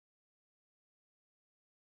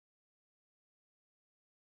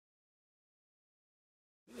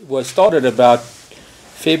was started about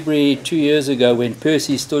February 2 years ago, when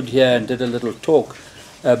Percy stood here and did a little talk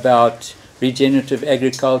about regenerative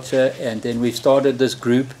agriculture, and then we started this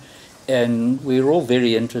group, and we were all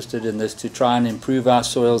very interested in this to try and improve our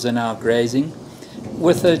soils and our grazing.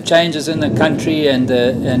 With the changes in the country and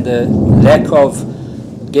the lack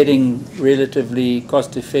of getting relatively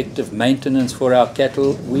cost-effective maintenance for our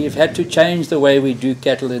cattle, we've had to change the way we do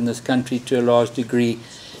cattle in this country to a large degree,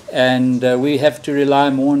 and we have to rely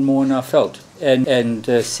more and more on our veld and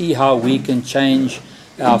see how we can change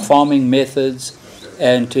our farming methods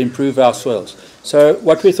and to improve our soils. So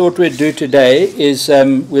what we thought we'd do today is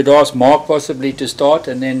we'd ask Mark possibly to start,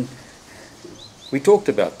 and then we talked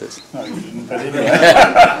about this. No, you didn't, but anyway.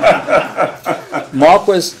 Mark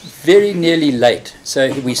was very nearly late,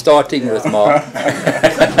 so we're starting with Mark.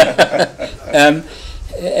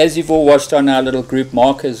 As you've all watched on our little group,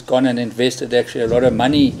 Mark has gone and invested actually a lot of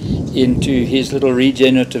money into his little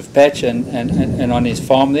regenerative patch and on his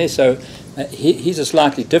farm there. So he's a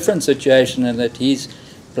slightly different situation in that he's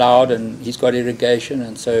ploughed and he's got irrigation,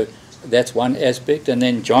 and so that's one aspect. And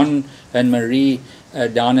then John and Marie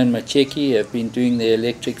down in Macheki have been doing the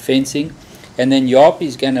electric fencing, and then Jaap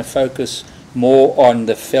is going to focus more on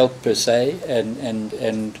the veld per se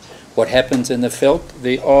and what happens in the veld.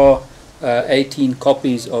 There are 18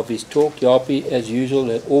 copies of his talk. Jaap, as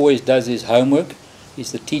usual, always does his homework.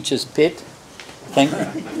 He's the teacher's pet.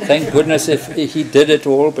 Thank goodness if he did it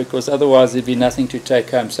all, because otherwise there'd be nothing to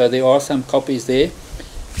take home. So there are some copies there.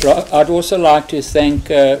 I'd also like to thank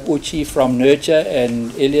Uchi from Nurture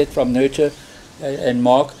and Elliot from Nurture and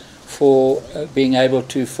Mark for being able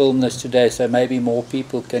to film this today, so maybe more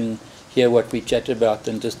people can hear what we chat about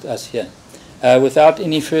than just us here. Without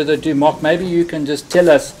any further ado, Mark, maybe you can just tell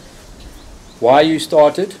us why you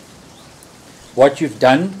started, what you've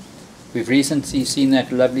done. We've recently seen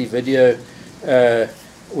that lovely video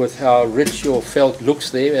with how rich your veld looks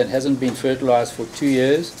there. It hasn't been fertilized for 2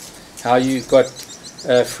 years. How you've got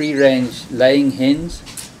free-range laying hens.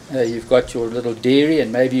 You've got your little dairy,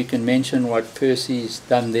 and maybe you can mention what Percy's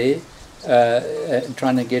done there,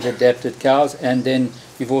 trying to get adapted cows. And then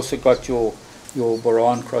you've also got your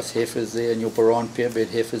Boran cross heifers there and your Boran purebred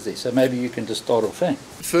heifers there. So maybe you can just start off.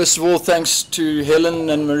 First of all, thanks to Helen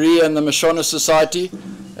and Maria and the MASHONA Society.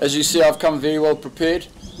 As you see, I've come very well prepared.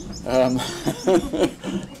 I'm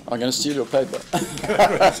going to steal your paper.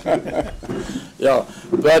 Yeah,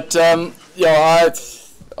 but yeah,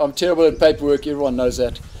 I'm terrible at paperwork. Everyone knows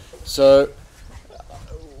that. So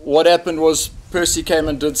what happened was Percy came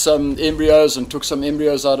and did some embryos and took some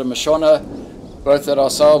embryos out of MASHONA, both at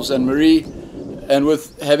ourselves and Marie. And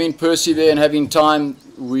with having Percy there and having time,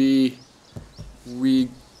 we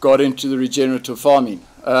got into the regenerative farming.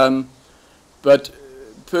 But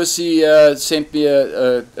Percy sent me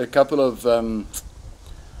a couple of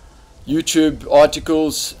YouTube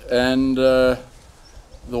articles, and the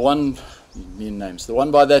one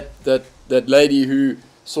by that lady who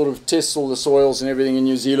sort of tests all the soils and everything in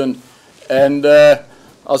New Zealand. And I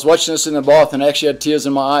was watching this in the bath, and I actually had tears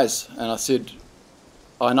in my eyes, and I said,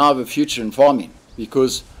 I now have a future in farming,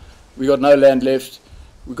 because we got no land left.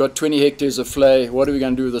 We got 20 hectares of flay. What are we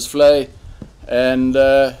going to do with this flay? And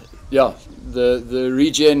yeah, the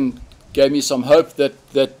regen gave me some hope that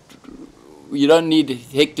you don't need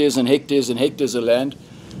hectares and hectares and hectares of land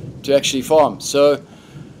to actually farm. So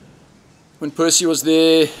when Percy was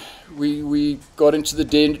there, we got into the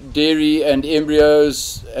dairy and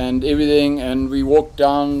embryos and everything, and we walked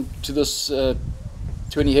down to this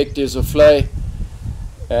 20 hectares of flay,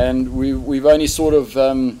 and we've only sort of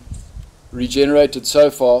regenerated so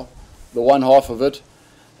far the one half of it,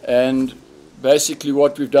 and basically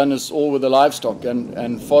what we've done is all with the livestock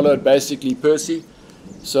and followed basically Percy.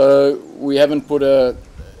 So we haven't put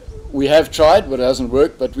we have tried, but it hasn't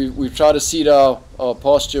worked, but we've tried to seed our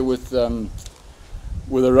pasture with a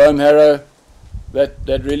roam harrow.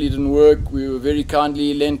 That really didn't work. We were very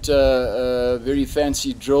kindly lent a very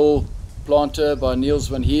fancy drill planter by Niels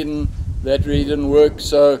van Heerden. That really didn't work.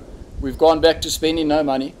 So we've gone back to spending no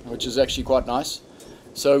money, which is actually quite nice.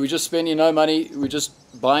 So we're just spending no money. We're just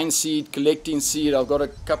buying seed, collecting seed. I've got a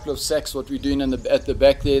couple of sacks what we're doing at the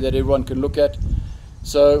back there that everyone can look at.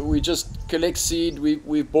 So we just collect seed.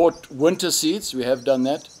 We bought winter seeds. We have done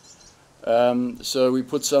that. So we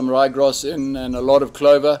put some ryegrass in and a lot of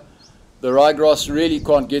clover. The ryegrass really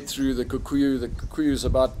can't get through the kikuyu. The kikuyu is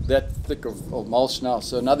about that thick of mulch now,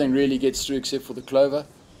 so nothing really gets through except for the clover.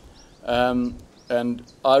 And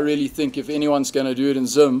I really think if anyone's going to do it in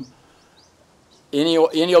Zim, any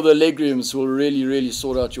of the legumes will really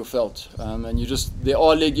sort out your veld. And there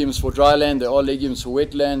are legumes for dry land, there are legumes for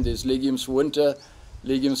wet land, there's legumes for winter,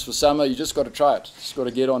 legumes for summer. You just got to try it. Just got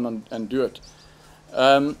to get on and do it.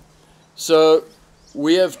 So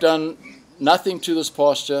we have done nothing to this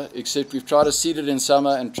pasture except we've tried to seed it in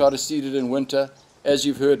summer and try to seed it in winter. As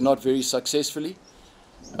you've heard, not very successfully.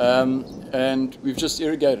 And we've just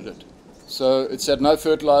irrigated it. So it's had no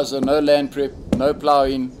fertilizer, no land prep, no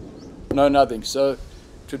ploughing, no nothing. So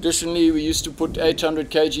traditionally we used to put 800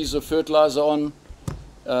 kgs of fertilizer on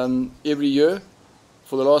every year.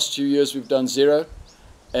 For the last 2 years we've done 0.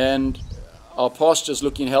 And our pasture's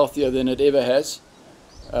looking healthier than it ever has.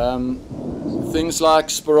 Things like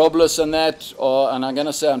spirobolus and that are, and I'm going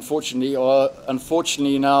to say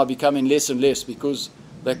unfortunately now becoming less and less because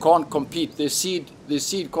they can't compete. Their seed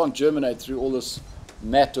can't germinate through all this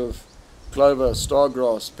mat of clover,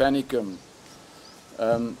 stargrass, panicum.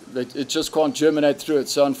 It just can't germinate through it.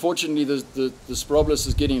 So unfortunately the spirobolus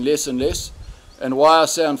is getting less and less. And why I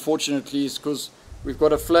say unfortunately is because we've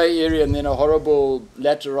got a flay area and then a horrible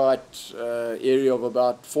laterite area of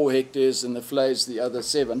about 4 hectares, and the flay's the other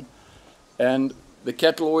 7. And the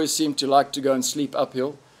cattle always seem to like to go and sleep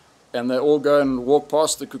uphill, and they all go and walk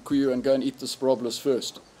past the kikuyu and go and eat the spirobolus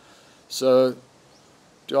first. So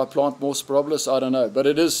do I plant more spirobolus? I don't know. But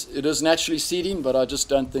it is naturally seeding, but I just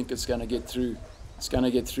don't think it's going to get through. It's going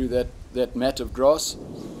to get through that mat of grass.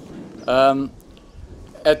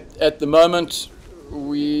 At the moment,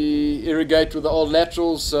 we irrigate with the old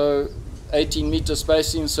laterals, so 18-meter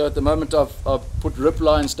spacing. So at the moment I've put rip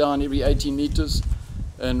lines down every 18 meters,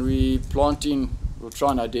 and we're planting, we'll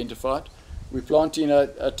try and identify it. We're planting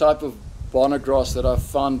a type of barna grass that I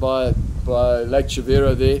found by Lake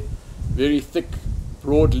Chavero there. Very thick,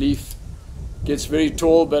 broad leaf, gets very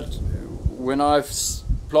tall, but when I've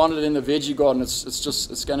planted it in the veggie garden,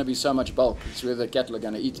 it's going to be so much bulk. It's whether the cattle are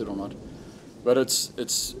going to eat it or not. But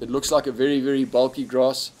it looks like a very, very bulky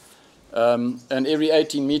grass. And every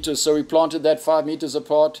 18 meters, so we planted that 5 meters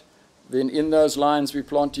apart. Then in those lines we're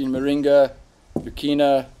planting moringa,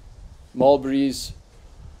 leucaena, mulberries,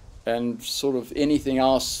 and sort of anything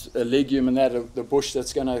else, a legume and that, the bush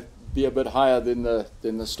that's going to be a bit higher than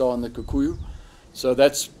the star and the kikuyu. So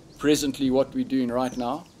that's presently what we're doing right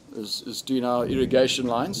now, is doing our irrigation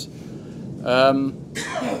lines.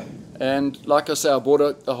 And like I say, I bought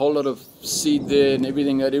a whole lot of seed there and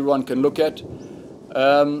everything that everyone can look at.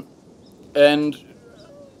 And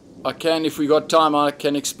I can, if we got time, I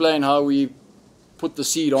can explain how we put the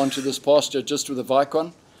seed onto this pasture just with a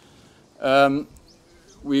Vicon.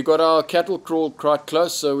 We got our cattle crawl quite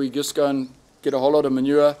close, so we just go and get a whole lot of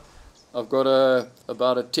manure. I've got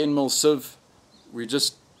about a 10 mil sieve. We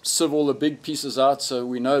just sieve all the big pieces out so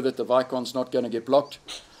we know that the Vicon's not going to get blocked.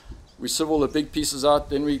 We sieve all the big pieces out,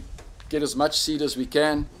 then we get as much seed as we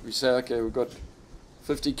can. We say, okay, we've got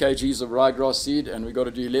 50 kgs of ryegrass seed and we've got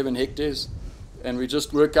to do 11 hectares. And we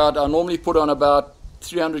just work out, I normally put on about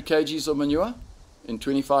 300 kgs of manure in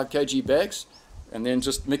 25 kg bags, and then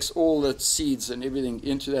just mix all the seeds and everything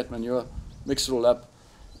into that manure, mix it all up,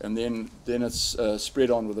 and then it's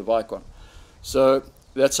spread on with a Vicon. So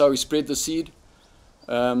that's how we spread the seed.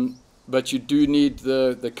 But you do need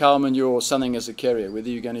the cow manure or something as a carrier, whether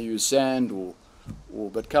you're going to use sand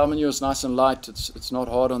but cow manure is nice and light. It's not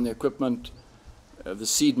hard on the equipment. The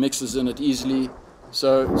seed mixes in it easily.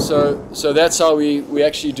 So that's how we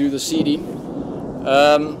actually do the seeding.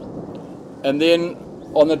 And then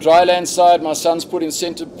on the dryland side, my son's put in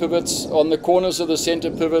center pivots. On the corners of the center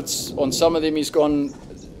pivots, on some of them he's gone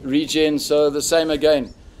regen. So the same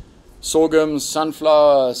again, sorghum,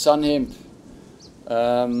 sunflower, sun hemp,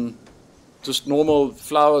 just normal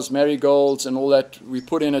flowers, marigolds and all that. We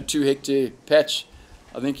put in a 2 hectare patch.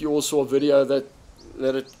 I think you all saw a video that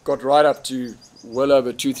it got right up to well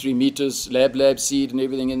over 2-3 meters, lab seed and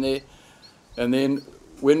everything in there. And then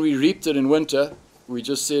when we reaped it in winter, we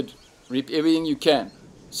just said, reap everything you can.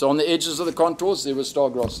 So on the edges of the contours, there was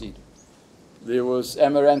stargrass seed. There was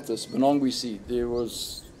amaranthus, benongui seed. There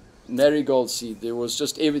was marigold seed. There was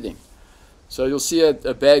just everything. So you'll see a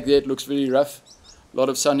bag there. It looks very rough. A lot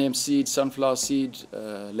of sun hemp seed, sunflower seed,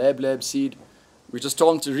 lab seed. We just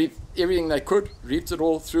told them to reap everything they could, reaped it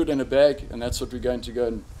all, threw it in a bag, and that's what we're going to go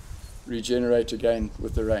and regenerate again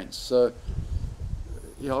with the rains. So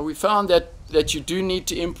we found that you do need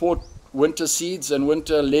to import winter seeds and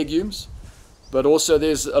winter legumes, but also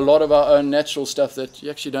there's a lot of our own natural stuff that you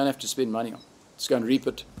actually don't have to spend money on. Just go and reap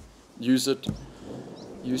it, use it.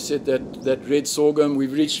 You said that red sorghum,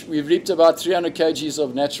 we've reaped about 300 kgs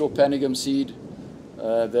of natural panicum seed.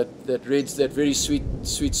 That very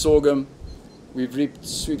sweet sorghum. We've reaped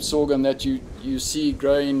sweet sorghum that you see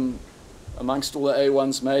growing amongst all the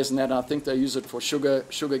A1s, maize and that, and I think they use it for sugar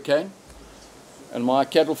cane. And my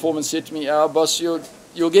cattle foreman said to me, boss,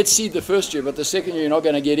 you'll get seed the first year, but the second year you're not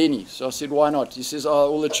going to get any. So I said, why not? He says, oh,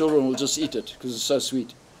 all the children will just eat it because it's so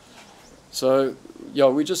sweet. So, yeah,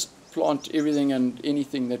 we just plant everything and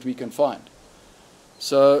anything that we can find.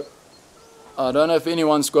 So I don't know if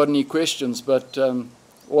anyone's got any questions, but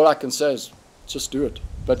all I can say is just do it.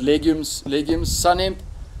 But legumes, sun hemp,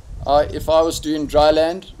 if I was doing dry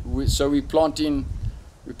land, so we're planting,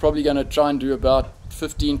 we're probably going to try and do about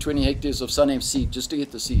 15, 20 hectares of sun hemp seed just to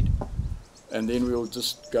get the seed. And then we'll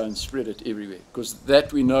just go and spread it everywhere, because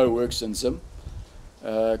that we know works in Zim.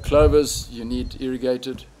 Clovers, you need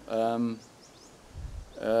irrigated. The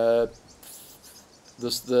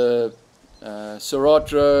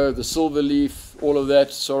Soratro, the silverleaf, all of that.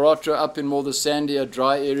 Soratro up in more the sandier,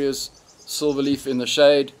 dry areas. Silverleaf in the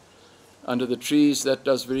shade, under the trees. That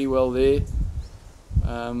does very well there.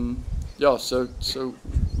 Yeah, so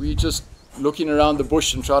we just looking around the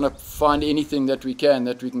bush and trying to find anything that we can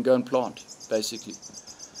go and plant, basically.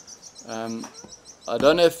 I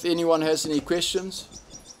don't know if anyone has any questions.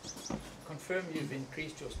 Confirm you've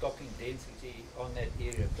increased your stocking density on that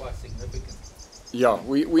area quite significantly. Yeah,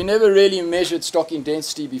 we never really measured stocking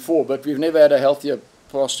density before, but we've never had a healthier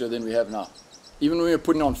pasture than we have now. Even when we were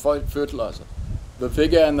putting on fertilizer. The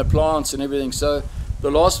vigor and the plants and everything. So the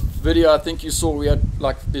last video I think you saw, we had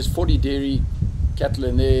there's 40 dairy cattle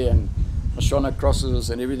in there and MASHONA crosses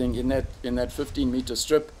and everything in that 15-meter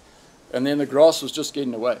strip. And then the grass was just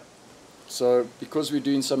getting away. So because we're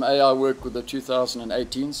doing some AI work with the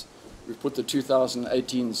 2018s, we put the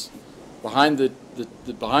 2018s behind the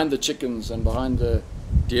chickens and behind the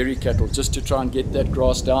dairy cattle, just to try and get that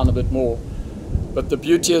grass down a bit more. But the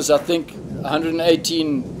beauty is, I think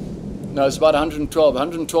 118, no, it's about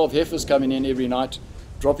 112 heifers coming in every night,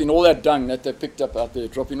 dropping all that dung that they picked up out there,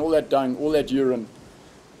 dropping all that dung, all that urine.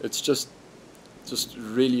 It's just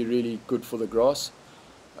really, really good for the grass.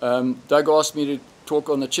 Doug asked me to talk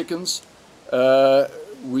on the chickens.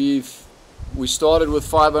 We started with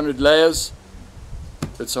 500 layers.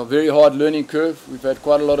 It's a very hard learning curve. We've had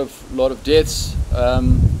quite a lot of deaths.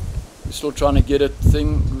 We're still trying to get it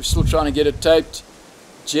taped.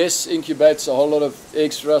 Jess incubates a whole lot of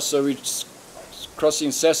eggs for us, so we're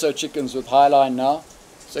crossing Sasso chickens with Highline now.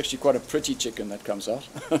 It's actually quite a pretty chicken that comes out.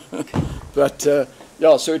 But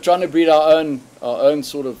yeah, so we're trying to breed our own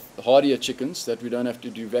sort of hardier chickens that we don't have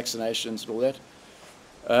to do vaccinations and all that.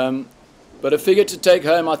 But a figure to take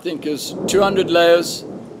home, I think, is 200 layers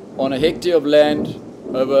on a hectare of land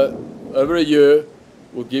over a year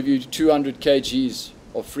will give you 200 kgs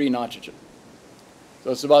of free nitrogen.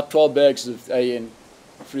 So it's about 12 bags of AN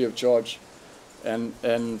free of charge, and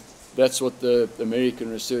that's what the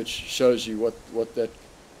American research shows you, what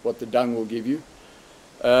the dung will give you.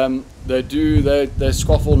 They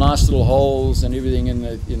scoffle nice little holes and everything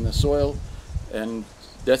in the soil, and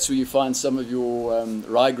that's where you find some of your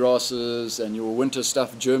ryegrasses and your winter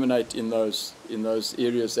stuff germinate in those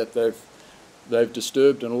areas that they've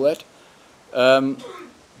disturbed and all that.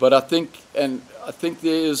 But I think there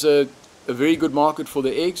is a very good market for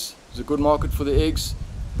the eggs. There's a good market for the eggs.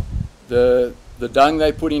 The dung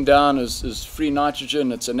they're putting down is free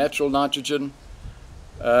nitrogen. It's a natural nitrogen.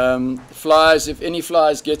 Flies, if any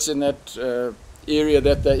flies gets in that area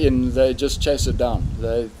that they're in, they just chase it down.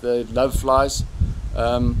 They love flies.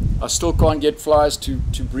 I still can't get flies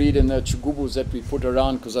to breed in the chugubus that we put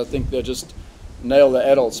around, because I think they just nail the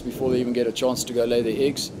adults before they even get a chance to go lay their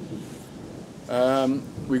eggs.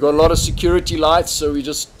 We got a lot of security lights, so we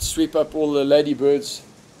just sweep up all the ladybirds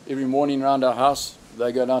every morning around our house.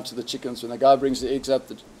 They go down to the chickens. When the guy brings the eggs up,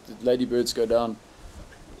 the ladybirds go down.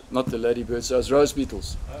 Not the ladybirds, those rose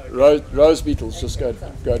beetles. Rose beetles just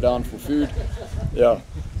go down for food. Yeah.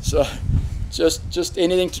 So just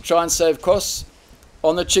anything to try and save costs.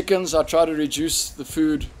 On the chickens, I try to reduce the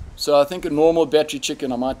food. So I think a normal battery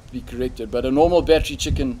chicken, I might be corrected, but a normal battery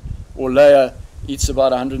chicken or layer eats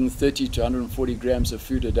about 130 to 140 grams of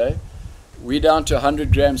food a day. We're down to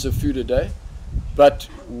 100 grams of food a day, but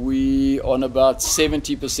we on about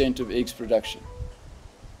 70% of eggs production.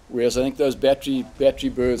 Whereas I think those battery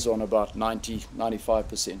birds are on about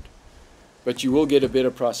 95%. But you will get a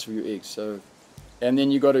better price for your eggs. So, and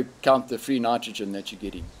then you got to count the free nitrogen that you're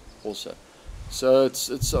getting also. So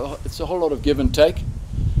it's a whole lot of give and take.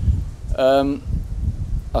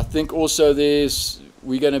 I think also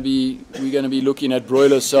we're going to be looking at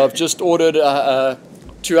broilers. So I've just ordered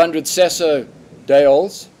 200 Sasso day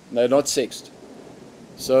olds. They're not sexed.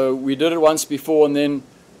 So we did it once before, and then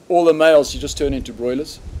all the males you just turn into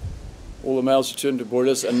broilers. All the males you turn into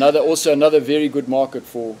broilers. Also another very good market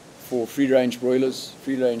for free-range broilers,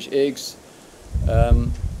 free-range eggs.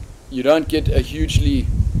 You don't get a hugely,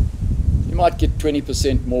 you might get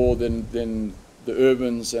 20% more than the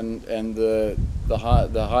urbans and the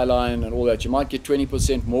high line and all that. You might get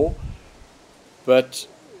 20% more, but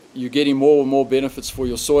you're getting more and more benefits for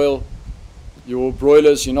your soil. Your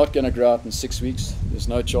broilers, you're not going to grow out in 6 weeks. There's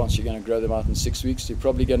no chance you're going to grow them out in 6 weeks. You're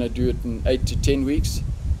probably going to do it in 8 to 10 weeks.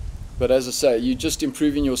 But as I say, you're just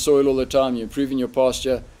improving your soil all the time. You're improving your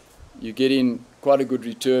pasture. You're getting quite a good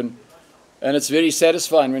return. And it's very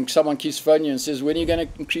satisfying when someone keeps phoning you and says, when are you going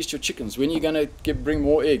to increase your chickens? When are you going to bring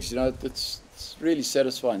more eggs? You know, it's really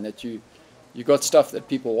satisfying that you got stuff that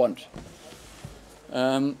people want.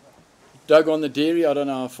 Doug, on the dairy, I don't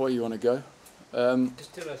know how far you want to go.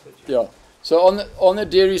 Just tell us what you Yeah. So on the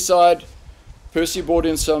dairy side, Percy brought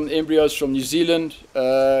in some embryos from New Zealand,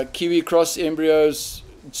 Kiwi cross embryos,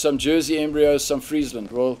 some Jersey embryos, some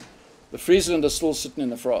Friesland. Well, the Friesland are still sitting in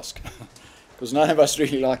the flask because none of us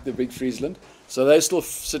really like the big Friesland. So they're still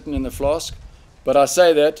sitting in the flask. But I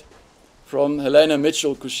say that from Helena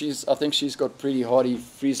Mitchell because I think she's got pretty hardy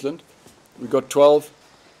Friesland. We got 12.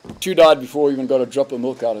 2 died before we even got a drop of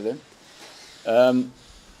milk out of them.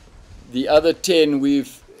 The other 10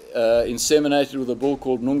 we've inseminated with a bull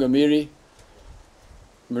called Nungamiri.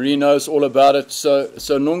 Marie knows all about it. So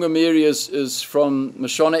Nungamiri is from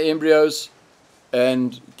MASHONA embryos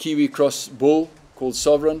and Kiwi cross bull called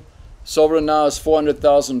Sovereign. Sovereign now has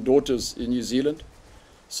 400,000 daughters in New Zealand.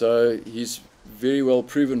 So he's very well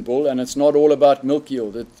proven bull, and it's not all about milk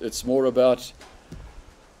yield. It's more about,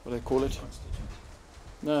 what do they call it?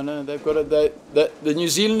 No, they've got the New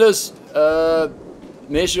Zealanders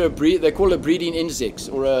measure they call it a breeding index,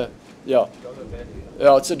 or a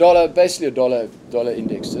it's a dollar, basically a dollar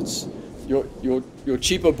index. It's your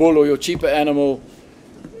cheaper bull or your cheaper animal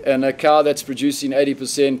and a cow that's producing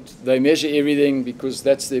 80%. They measure everything because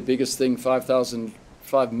that's their biggest thing,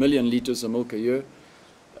 5 million liters of milk a year.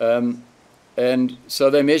 And so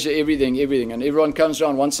they measure everything, and everyone comes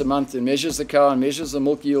around once a month and measures the cow and measures the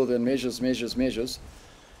milk yield and measures.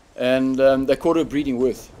 And they call it a breeding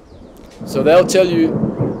worth. So they'll tell you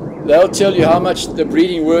how much the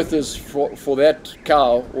breeding worth is for that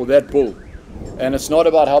cow or that bull. And it's not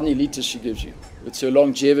about how many liters she gives you. It's her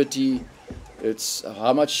longevity, it's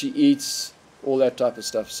how much she eats, all that type of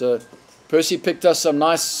stuff. So Percy picked us some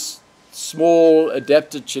nice, small,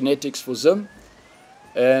 adapted genetics for Zim.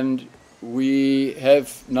 And we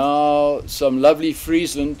have now some lovely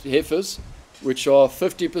Friesland heifers, which are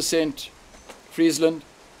 50% Friesland,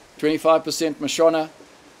 25% MASHONA,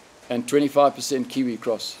 and 25% Kiwi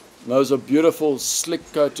cross. Those are beautiful,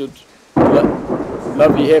 slick-coated,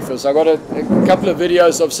 lovely heifers. I got a couple of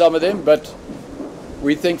videos of some of them, but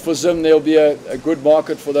we think for Zim there'll be a good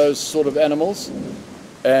market for those sort of animals,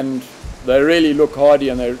 and they really look hardy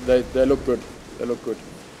and they look good. They look good.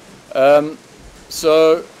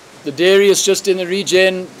 So the dairy is just in the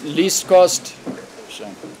regen, least cost.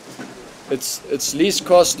 It's least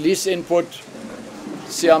cost, least input.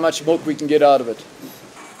 See how much milk we can get out of it.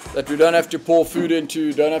 That we don't have to pour food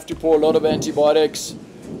into, don't have to pour a lot of antibiotics,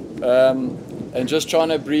 and just trying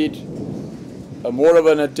to breed a more of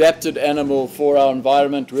an adapted animal for our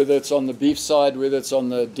environment, whether it's on the beef side, whether it's on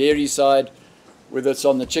the dairy side, whether it's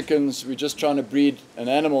on the chickens. We're just trying to breed an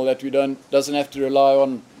animal that doesn't have to rely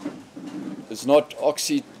on, it's not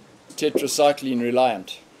oxytetracycline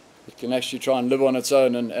reliant. It can actually try and live on its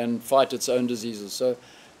own and fight its own diseases. So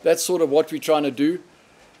that's sort of what we're trying to do.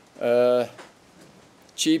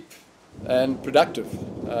 Cheap and productive.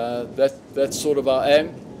 That's sort of our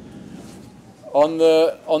aim. On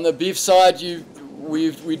the beef side,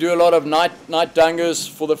 we do a lot of night dangers.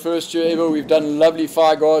 For the first year ever, we've done lovely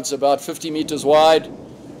fire guards about 50 meters wide,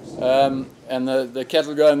 and the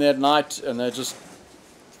cattle go in there at night and they just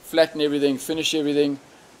flatten everything, finish everything,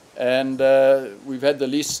 and we've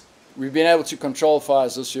been able to control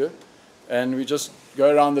fires this year, and we just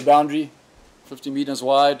go around the boundary, 50 meters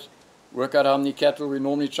wide. Work out how many cattle. We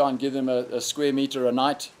normally try and give them a square meter a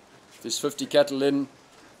night. If there's 50 cattle in,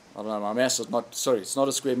 I don't know, my math is not, sorry, it's not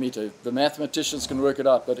a square meter. The mathematicians can work it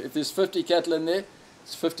out. But if there's 50 cattle in there,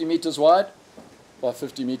 it's 50 meters wide by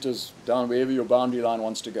 50 meters down wherever your boundary line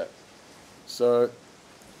wants to go. So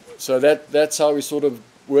that's how we sort of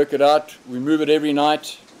work it out. We move it every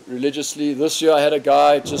night religiously. This year I had a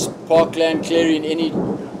guy just parkland clearing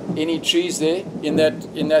any trees there in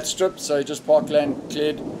that strip. So he just parkland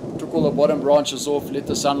cleared, took all the bottom branches off, let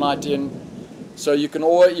the sunlight in. So you can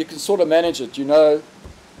sort of manage it. You know,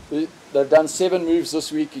 they've done 7 moves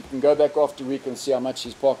this week. You can go back after a week and see how much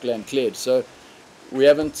his parkland cleared. So we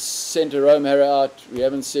haven't sent a roam harrow out. We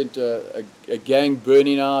haven't sent a gang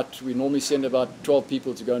burning out. We normally send about 12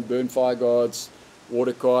 people to go and burn fire guards,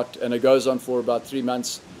 water cart, and it goes on for about 3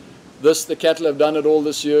 months. The cattle have done it all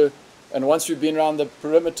this year. And once we've been around the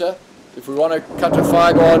perimeter, If we want to cut a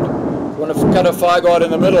fire guard,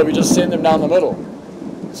 in the middle, we just send them down the middle.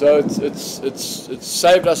 So it's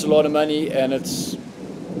saved us a lot of money, and it's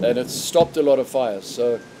stopped a lot of fires.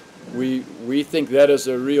 So we think that is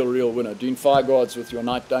a real winner, doing fire guards with your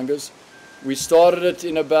night dungers. We started it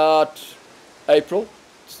in about April.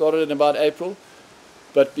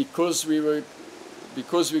 But because we're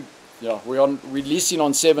leasing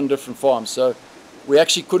on 7 different farms, so we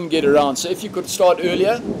actually couldn't get around. So if you could start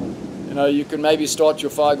earlier, you can maybe start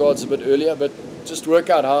your fire guards a bit earlier, but just work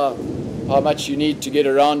out how much you need to get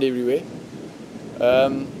around everywhere.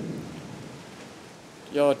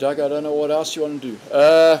 Yeah, Doug, I don't know what else you want to do.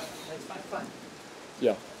 That's fun.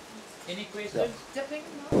 Yeah. Any questions? Yeah.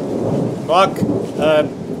 Mark,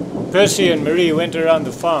 Percy and Marie went around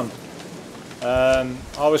the farm.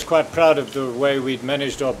 I was quite proud of the way we'd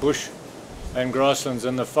managed our bush and grasslands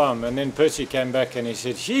on the farm. And then Percy came back and he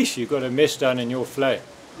said, "Sheesh, you got a mess down in your flay.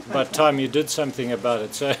 About time you did something about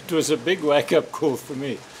it." So it was a big wake-up call for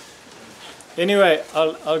me. Anyway,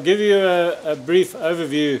 I'll give you a brief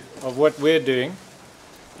overview of what we're doing.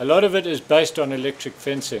 A lot of it is based on electric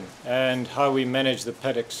fencing and how we manage the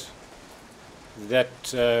paddocks that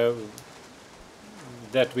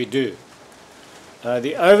we do.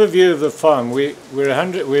 The overview of the farm,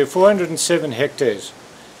 we're 407 hectares.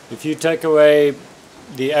 If you take away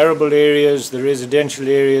the arable areas, the residential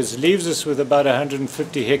areas, leaves us with about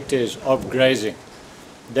 150 hectares of grazing.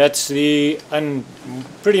 That's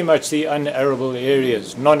pretty much the non-arable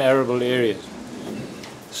areas.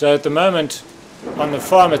 So at the moment, on the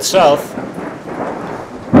farm itself,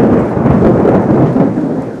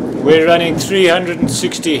 we're running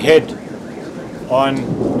 360 head on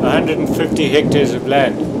 150 hectares of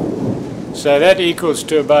land. So that equals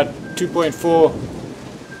to about 2.4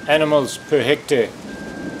 animals per hectare,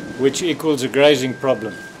 which equals a grazing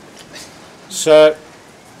problem. So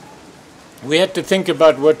we had to think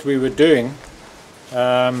about what we were doing.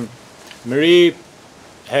 Marie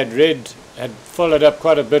had followed up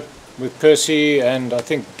quite a bit with Percy and I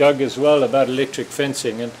think Doug as well about electric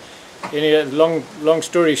fencing. And in a long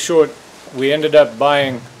story short, we ended up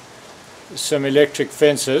buying some electric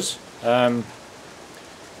fences.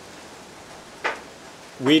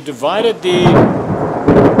 We divided the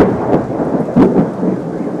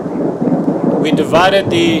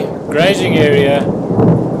grazing area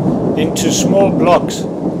into small blocks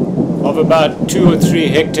of about 2 or 3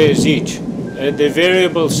 hectares each. They're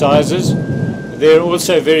variable sizes. They're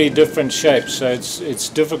also very different shapes, so it's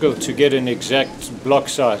difficult to get an exact block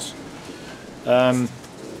size.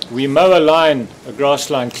 We mow a grass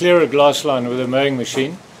line, clear a grass line with a mowing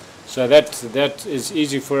machine, so that is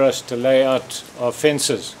easy for us to lay out our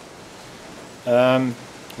fences.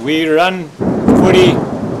 We run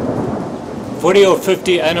 40 or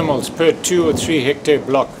 50 animals per 2 or 3 hectare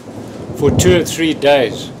block for 2 or 3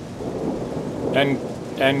 days, and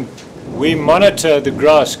we monitor the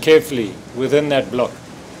grass carefully within that block.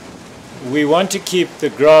 We want to keep the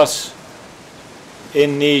grass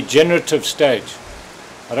in the generative stage.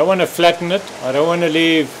 I don't want to flatten it. I don't want to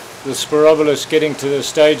leave the spirobolus getting to the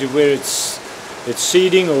stage of where it's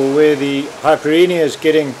seeding or where the hyperemia is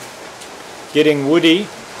getting woody.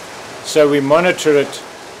 So we monitor it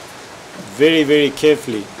very, very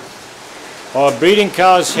carefully. Our breeding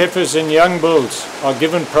cows, heifers and young bulls are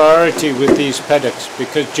given priority with these paddocks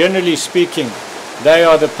because generally speaking they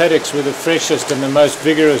are the paddocks with the freshest and the most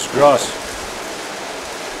vigorous grass.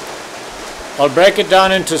 I'll break it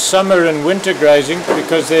down into summer and winter grazing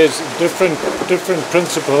because there's different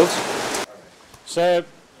principles. So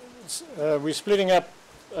we're splitting up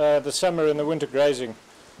the summer and the winter grazing.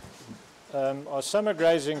 Our summer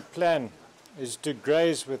grazing plan is to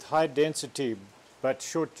graze with high density but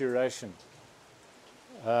short duration.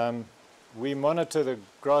 We monitor the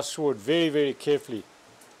grass sward very, very carefully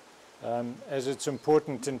as it's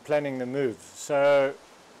important in planning the move. So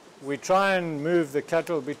we try and move the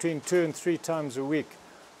cattle between 2 and 3 times a week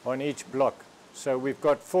on each block. So we've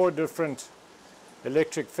got 4 different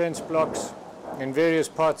electric fence blocks in various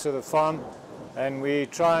parts of the farm, and we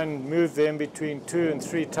try and move them between 2 and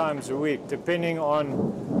 3 times a week depending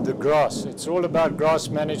on the grass. It's all about grass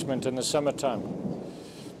management in the summertime.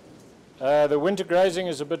 The winter grazing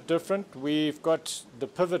is a bit different. We've got the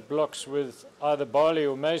pivot blocks with either barley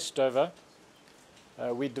or maize stover.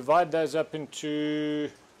 We divide those up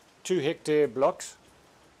into 2 hectare blocks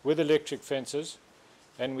with electric fences,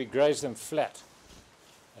 and we graze them flat.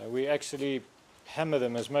 We actually hammer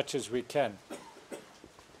them as much as we can.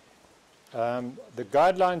 The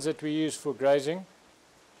guidelines that we use for grazing,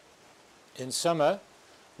 in summer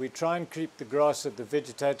we try and keep the grass at the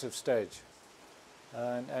vegetative stage,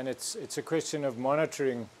 and it's a question of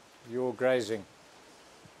monitoring your grazing.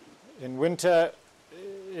 In winter,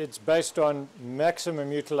 it's based on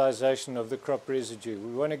maximum utilization of the crop residue.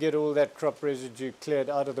 We want to get all that crop residue cleared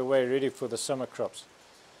out of the way, ready for the summer crops.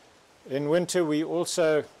 In winter, we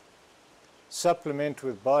also supplement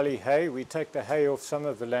with barley hay. We take the hay off some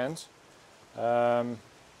of the lands.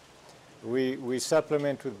 We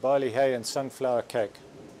supplement with barley hay and sunflower cake.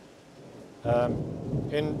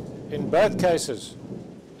 In both cases,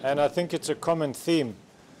 and I think it's a common theme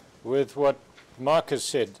with what Mark has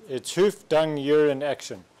said, it's hoof, dung, urine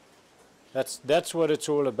action. That's what it's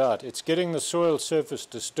all about. It's getting the soil surface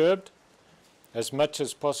disturbed as much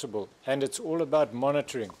as possible, and it's all about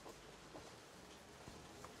monitoring.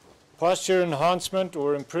 Pasture enhancement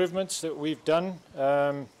or improvements that we've done,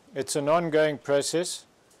 it's an ongoing process.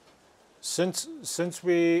 Since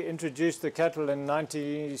we introduced the cattle in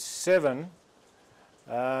 '97,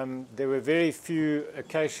 there were very few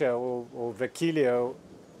acacia or vachelio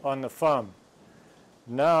on the farm.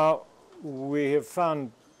 Now we have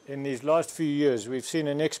found in these last few years we've seen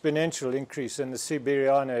an exponential increase in the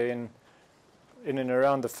Siberiana in and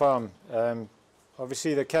around the farm.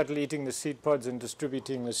 Obviously the cattle eating the seed pods and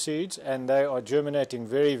distributing the seeds, and they are germinating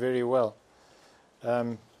very, very well.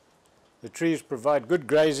 The trees provide good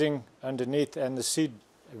grazing underneath, and the seed,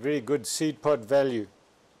 a very good seed pod value.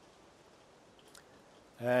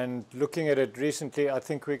 And looking at it recently, I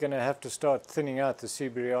think we're going to have to start thinning out the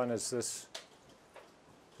Siberianas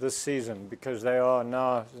this season, because they are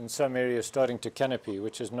now in some areas starting to canopy,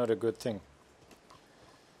 which is not a good thing.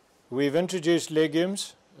 We've introduced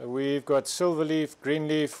legumes. We've got silverleaf,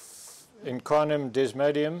 greenleaf, incarnum,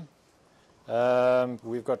 desmodium.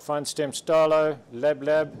 We've got fine stem starlo,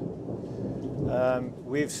 lab.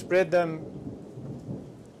 We've spread them.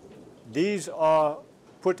 These are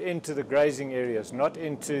put into the grazing areas, not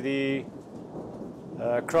into the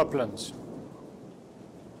croplands.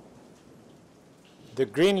 The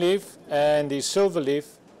greenleaf and the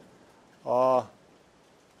silverleaf are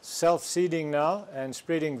self-seeding now and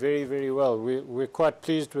spreading very, very well. We're quite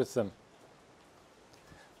pleased with them.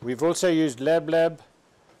 We've also used lab,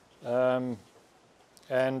 and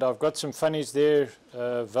I've got some funnies there.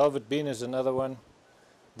 Velvet bean is another one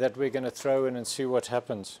that we're going to throw in and see what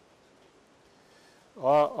happens.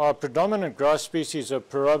 Our predominant grass species are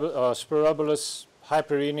Spirobolus,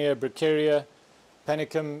 Hyperenia, Bracharia,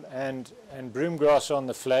 Panicum, and broomgrass on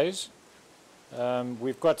the flays.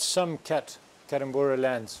 We've got some Carambora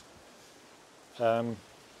lands.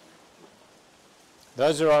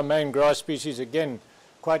 Those are our main grass species. Again,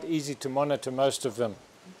 quite easy to monitor most of them.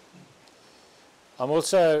 I'm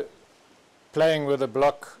also playing with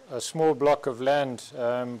a small block of land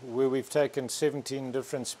where we've taken 17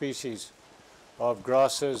 different species of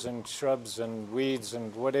grasses and shrubs and weeds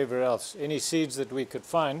and whatever else, any seeds that we could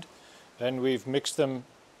find, and we've mixed them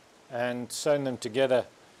and sown them together,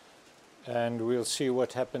 and we'll see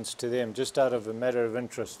what happens to them, just out of a matter of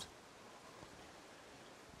interest.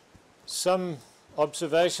 Some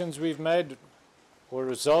observations we've made, or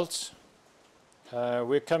results.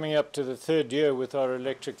 We're coming up to the 3rd year with our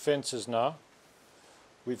electric fences now.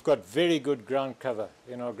 We've got very good ground cover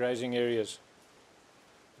in our grazing areas.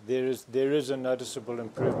 There is a noticeable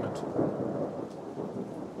improvement.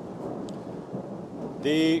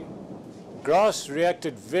 The grass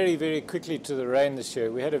reacted very, very quickly to the rain this year.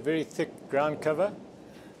 We had a very thick ground cover.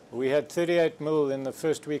 We had 38 mil in the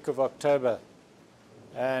first week of October,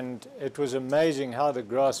 and it was amazing how the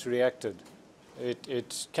grass reacted.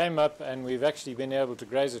 It came up, and we've actually been able to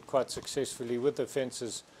graze it quite successfully with the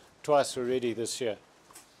fences twice already this year.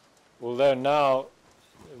 Although now,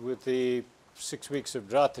 with the 6 weeks of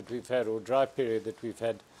drought that we've had, or dry period that we've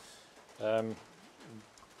had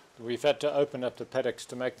to open up the paddocks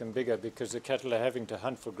to make them bigger, because the cattle are having to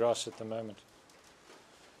hunt for grass at the moment.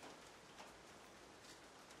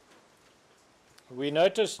 We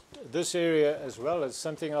noticed this area as well as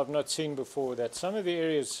something I've not seen before, that some of the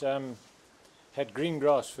areas had green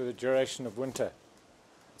grass for the duration of winter.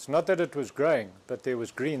 It's not that it was growing, but there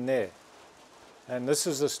was green there. And this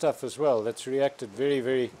is the stuff as well that's reacted very,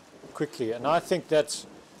 very quickly. And I think that's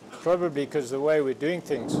probably because the way we're doing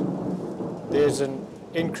things, there's an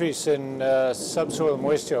increase in subsoil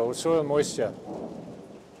moisture or soil moisture.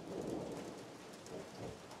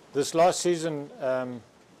 This last season,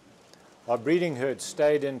 our breeding herd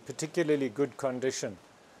stayed in particularly good condition,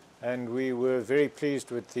 and we were very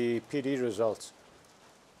pleased with the PD results.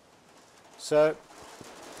 So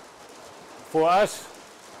for us,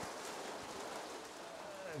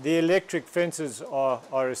 the electric fences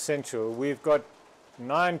are essential. We've got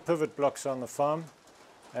 9 pivot blocks on the farm,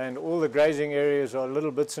 and all the grazing areas are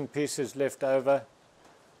little bits and pieces left over.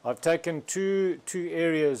 I've taken two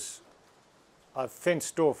areas I've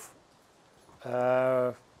fenced off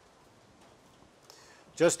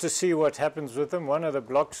just to see what happens with them. One of the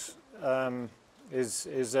blocks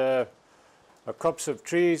is a copse of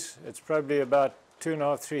trees. It's probably about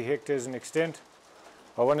 2.5, 3 hectares in extent.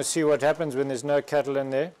 I want to see what happens when there's no cattle in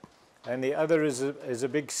there. And the other is a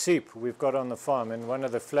big seep we've got on the farm in one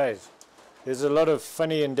of the flays. There's a lot of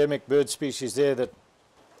funny endemic bird species there that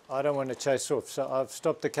I don't want to chase off. So I've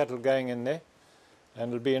stopped the cattle going in there,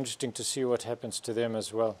 and it'll be interesting to see what happens to them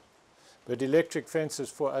as well. But electric fences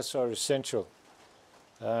for us are essential.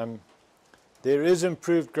 There is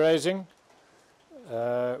improved grazing.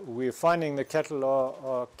 We're finding the cattle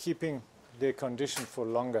are keeping their condition for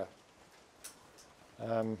longer.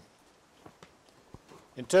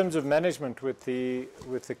 In terms of management with the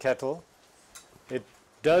cattle, it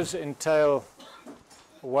does entail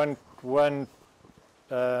one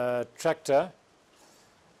tractor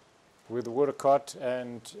with a water cart,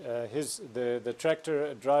 and the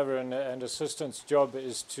tractor driver and assistant's job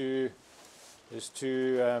is to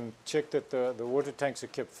check that the water tanks are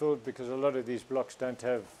kept filled, because a lot of these blocks don't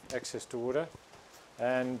have access to water.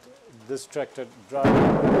 And this tractor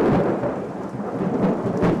driver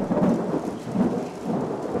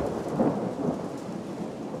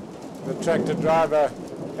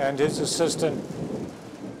and his assistant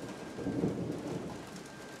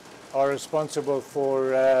are responsible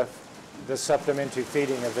for the supplementary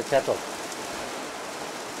feeding of the cattle.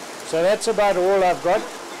 So that's about all I've got.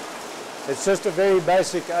 It's just a very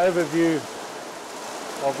basic overview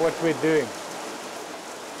of what we're doing.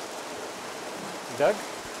 Doug?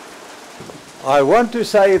 I want to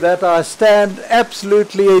say that I stand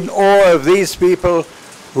absolutely in awe of these people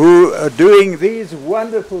who are doing these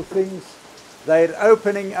wonderful things. They're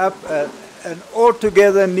opening up an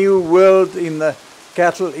altogether new world in the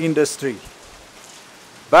cattle industry.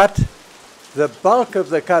 But the bulk of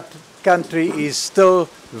the country is still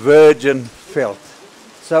virgin veld.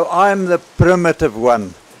 So I'm the primitive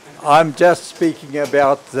one. I'm just speaking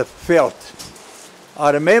about the veld.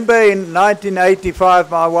 I remember in 1985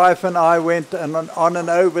 my wife and I went on an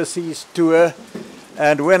overseas tour,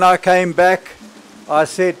 and when I came back I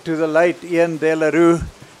said to the late Ian Delarue,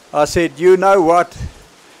 I said, you know what,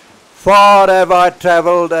 far have I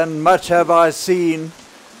travelled and much have I seen,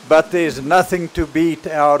 but there's nothing to beat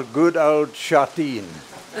our good old Shateen.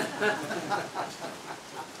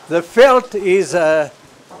 The veld is a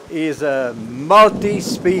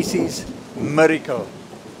multi-species miracle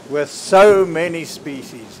with so many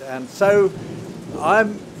species, and so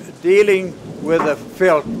I'm dealing with a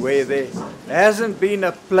veld where there hasn't been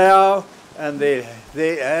a plough and there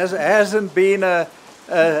hasn't been a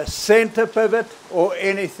centre pivot or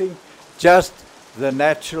anything, just the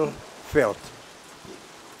natural veld.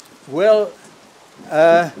 Well,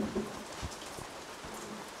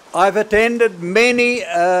 I've attended many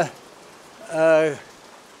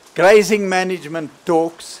grazing management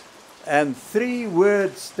talks, and 3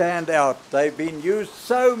 words stand out. They've been used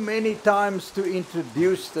so many times to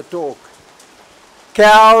introduce the talk.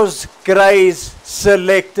 Cows graze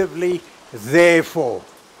selectively, therefore.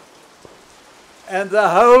 And the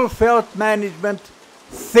whole veld management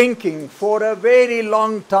thinking for a very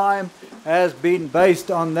long time has been based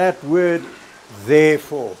on that word,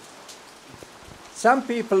 therefore. Some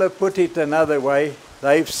people have put it another way.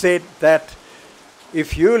 They've said that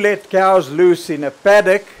if you let cows loose in a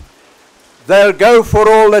paddock, they'll go for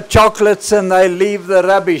all the chocolates and they'll leave the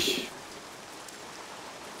rubbish.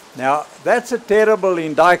 Now, that's a terrible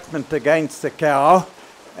indictment against the cow,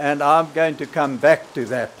 and I'm going to come back to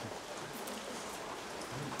that.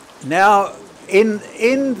 Now,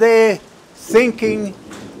 in their thinking,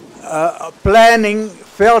 planning,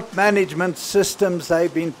 veld management systems,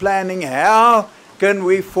 they've been planning how can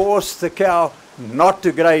we force the cow not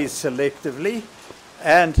to graze selectively,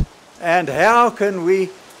 and how can we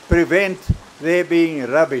prevent there being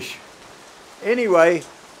rubbish. Anyway,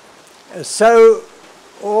 so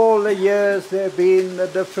all the years there have been the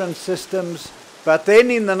different systems, but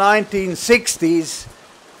then in the 1960s,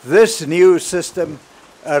 this new system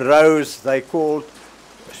arose. They called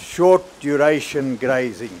short duration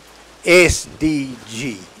grazing,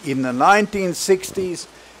 SDG. In the 1960s,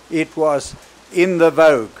 it was in the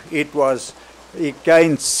vogue. It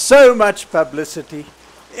gained so much publicity.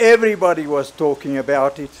 Everybody was talking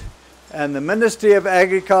about it, and the Ministry of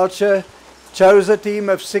Agriculture chose a team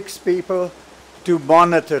of 6 people to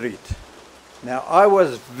monitor it. Now, I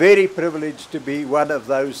was very privileged to be one of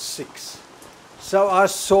those 6. So I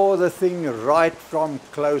saw the thing right from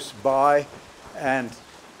close by and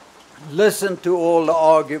listened to all the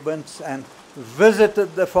arguments and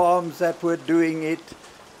visited the farms that were doing it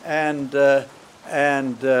and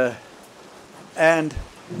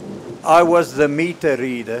I was the meter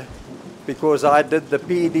reader because I did the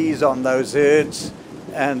PDs on those herds,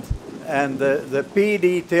 and the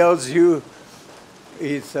PD tells you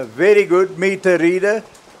it's a very good meter reader.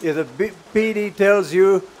 If the PD tells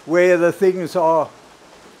you where the things are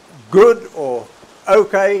good or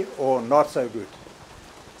okay or not so good.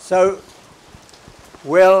 So,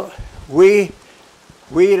 well, we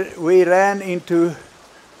ran into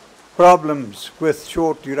problems with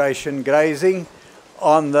short duration grazing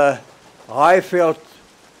on the Highveld,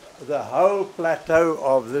 the whole plateau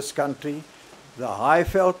of this country. The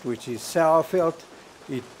Highveld, which is Sourveld,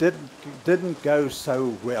 it didn't go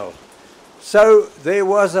so well. So there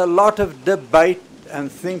was a lot of debate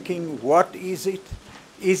and thinking, what is it?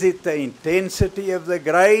 Is it the intensity of the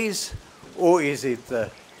graze, or is it the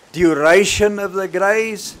duration of the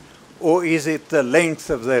graze, or is it the length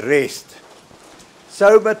of the rest?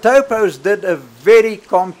 So Matopos did a very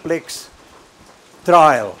complex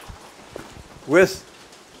trial with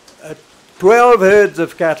 12 herds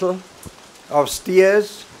of cattle, of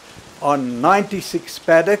steers, on 96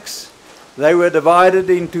 paddocks. They were divided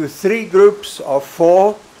into 3 groups of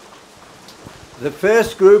 4. The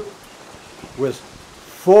first group was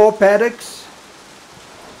 4 paddocks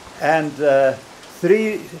and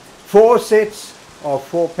 4 sets of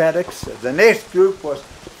 4 paddocks. The next group was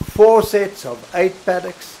 4 sets of 8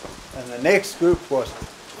 paddocks, and the next group was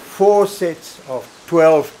 4 sets of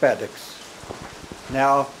 12 paddocks.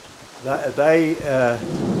 Now, they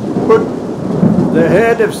put the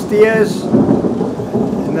herd of steers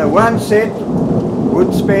in the one set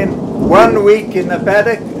would spend 1 week in the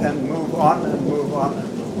paddock and move on and move on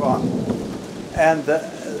and move on. And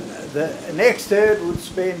the next herd would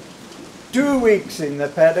spend 2 weeks in the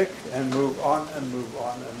paddock and move on and move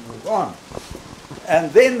on and move on.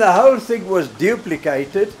 And then the whole thing was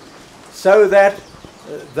duplicated so that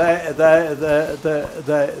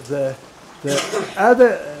the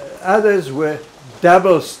others were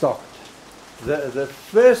double stocked. The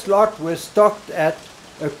first lot was stocked at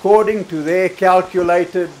according to their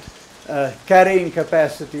calculated carrying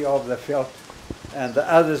capacity of the veld, and the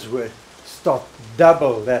others were stocked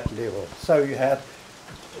double that level. So you had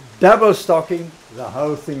double stocking, the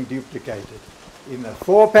whole thing duplicated in the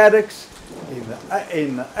 4 paddocks,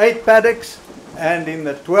 in the 8 paddocks, and in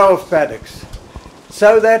the 12 paddocks.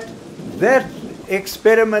 So that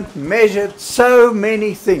experiment measured so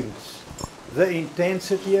many things: the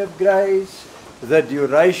intensity of graze, the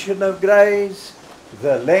duration of graze,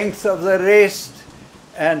 the length of the rest,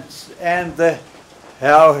 and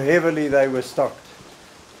how heavily they were stocked.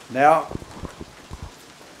 Now,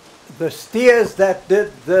 the steers that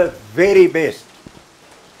did the very best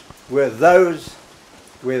were those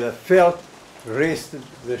where the veld rested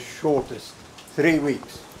the shortest. 3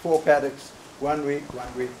 weeks, 4 paddocks, 1 week,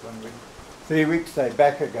 1 week, 1 week. 3 weeks, they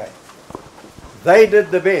back again. They did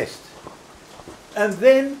the best. And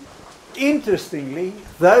then, interestingly,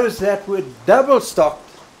 those that were double stocked,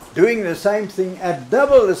 doing the same thing at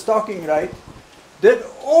double the stocking rate, did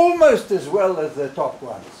almost as well as the top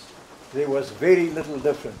ones. There was very little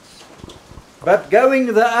difference. But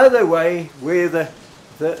going the other way, where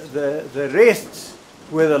the rests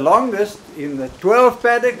were the longest, in the 12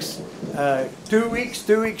 paddocks, 2 weeks,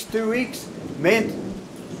 2 weeks, 2 weeks, meant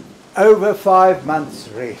over 5 months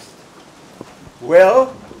rest.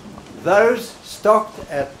 Well, those stocked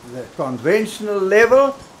at the conventional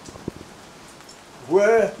level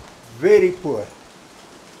were very poor.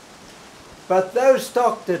 But those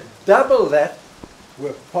stocked at double that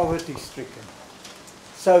were poverty stricken.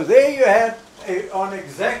 So there you had, on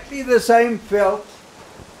exactly the same veld,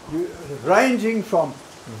 ranging from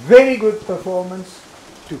very good performance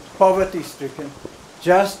to poverty stricken,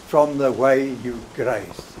 just from the way you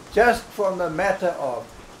grazed, just from the matter of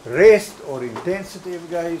rest or intensity of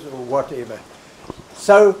graze or whatever.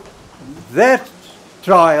 So that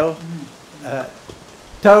trial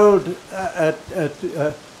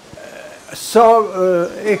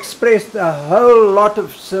expressed a whole lot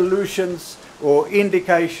of solutions or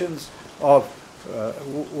indications of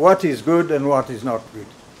what is good and what is not good.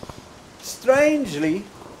 Strangely,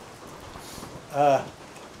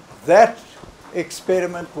 that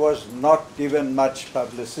experiment was not given much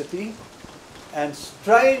publicity, and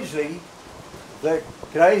strangely, the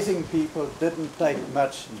grazing people didn't take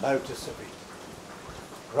much notice of it.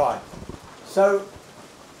 Right. So,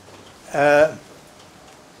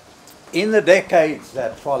 in the decades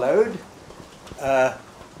that followed,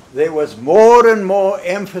 there was more and more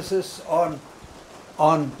emphasis on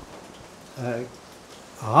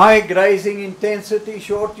high grazing intensity,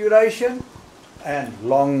 short duration, and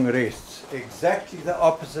long rests. Exactly the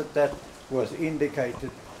opposite that was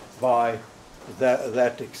indicated by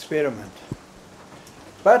that experiment.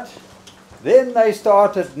 But then they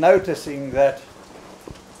started noticing that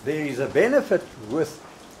there is a benefit with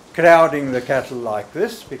crowding the cattle like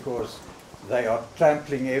this, because they are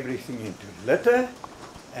trampling everything into litter,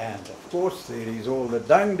 and of course there is all the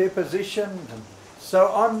dung deposition and so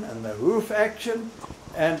on, and the hoof action,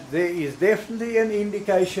 and there is definitely an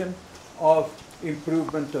indication of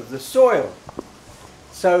improvement of the soil.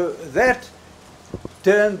 So that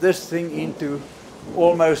turned this thing into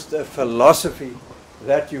almost a philosophy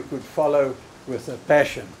that you could follow with a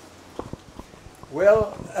passion.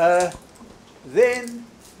 Well, then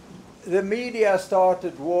the media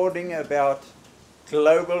started warning about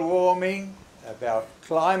global warming, about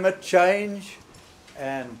climate change,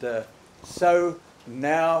 and so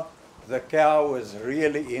now the cow was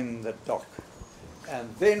really in the dock. And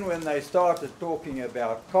then when they started talking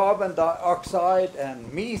about carbon dioxide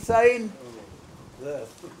and methane,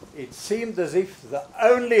 it seemed as if the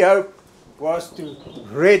only hope was to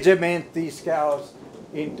regiment these cows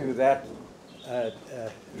into that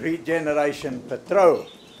regeneration patrol.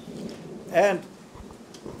 And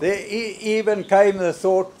there even came the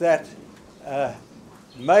thought that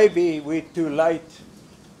maybe we're too late.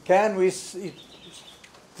 Can we?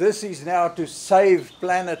 This is now to save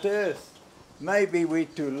planet Earth. Maybe we're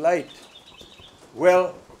too late.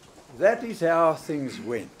 Well, that is how things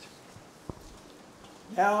went.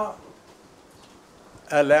 Now,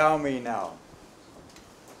 allow me now.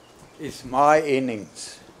 It's my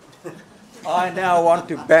innings. I now want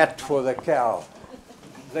to bat for the cow.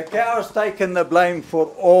 The cow's taken the blame for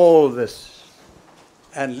all this.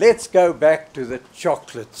 And let's go back to the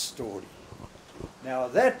chocolate story. Now,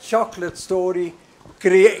 that chocolate story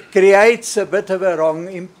creates a bit of a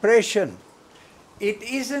wrong impression. It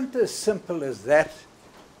isn't as simple as that,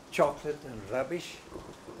 chocolate and rubbish.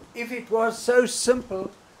 If it was so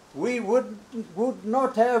simple, we would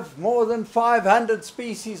not have more than 500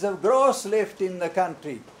 species of grass left in the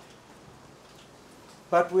country.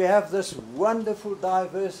 But we have this wonderful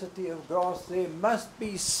diversity of grass. There must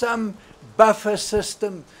be some buffer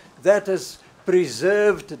system that has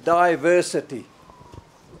preserved diversity.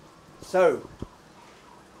 So,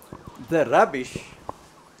 the rubbish,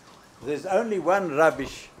 there's only one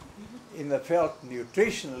rubbish in the veld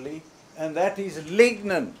nutritionally, and that is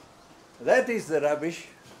lignin. That is the rubbish.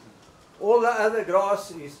 All the other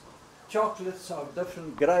grass is chocolates of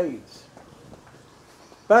different grades.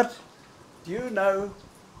 But do you know,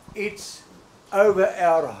 it's over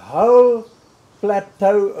our whole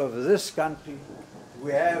plateau of this country,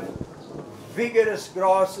 we have vigorous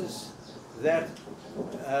grasses that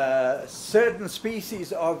certain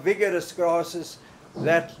species of vigorous grasses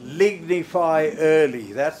that lignify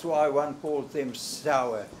early. That's why one calls them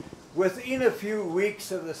sour. Within a few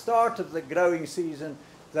weeks of the start of the growing season,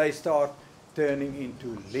 they start turning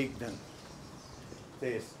into lignin.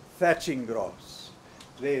 There's thatching grass,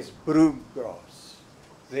 there's broom grass,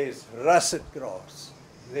 there's russet grass,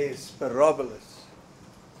 there's spirobolus.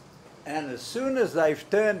 And as soon as they've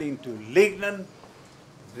turned into lignin,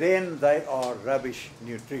 then they are rubbish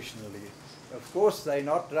nutritionally. Of course, they're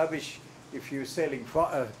not rubbish if you're selling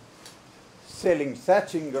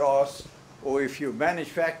thatching grass, or if you're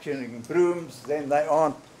manufacturing brooms, then they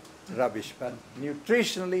aren't rubbish. But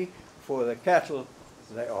nutritionally, for the cattle,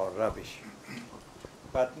 they are rubbish.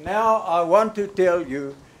 But now I want to tell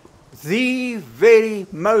you the very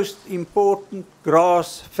most important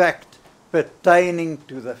grass fact pertaining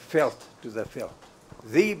to the veld,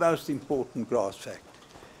 the most important grass fact.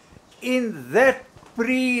 In that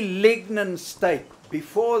pre-lignin state,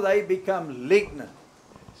 before they become lignin,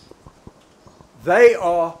 they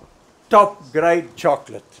are top grade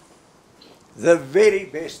chocolate, the very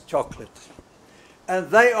best chocolate. And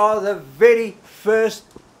they are the very first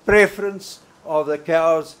preference of the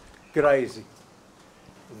cows grazing.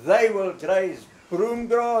 They will graze broom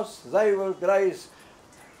grass, they will graze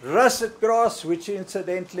russet grass, which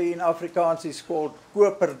incidentally in Afrikaans is called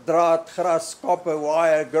koperdraadgras, copper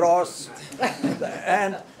wire grass,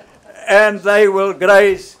 and they will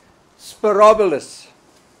graze spirobolus.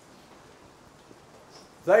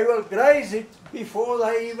 They will graze it before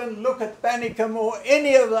they even look at panicum or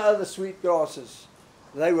any of the other sweet grasses.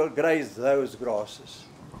 They will graze those grasses.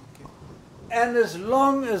 And as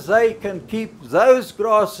long as they can keep those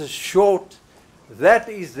grasses short, that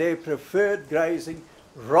is their preferred grazing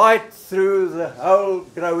right through the whole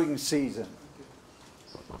growing season.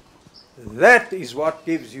 That is what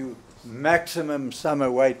gives you maximum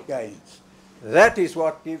summer weight gains. That is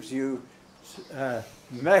what gives you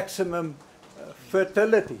maximum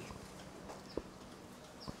fertility.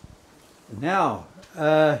 Now,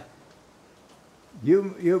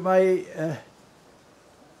 you may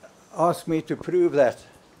ask me to prove that.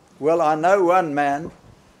 Well, I know one man,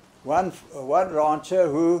 one rancher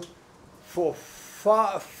who for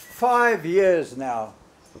 5 years now,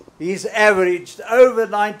 he's averaged over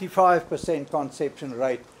 95% conception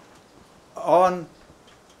rate on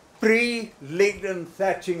pre-lignin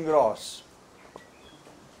thatching grass.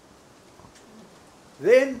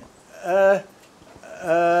 Then, there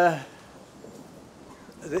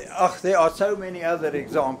are so many other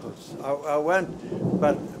examples. I won't,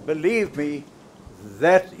 but believe me,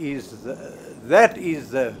 that is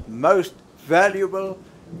the most valuable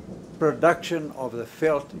production of the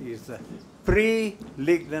veld, is the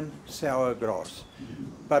pre-lignin sour grass.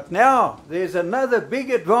 But now there's another big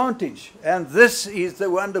advantage, and this is the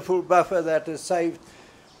wonderful buffer that has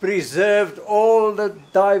preserved all the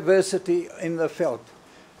diversity in the veld.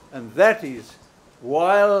 And that is,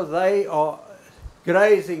 while they are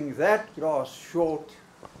grazing that grass short,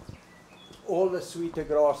 all the sweeter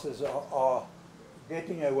grasses are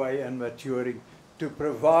getting away and maturing to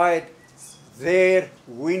provide their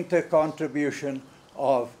winter contribution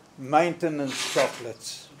of maintenance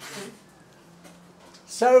chocolates.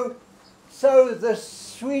 So the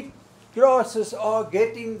sweet grasses are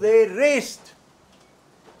getting their rest.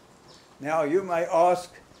 Now you may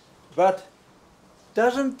ask, but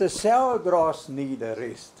doesn't the sour grass need a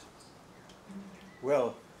rest?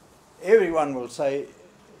 Well, everyone will say,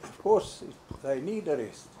 of course, they need a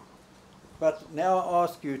rest. But now I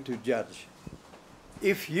ask you to judge.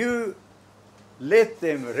 If you let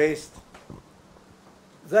them rest,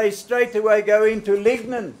 they straight away go into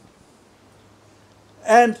lignin,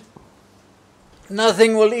 and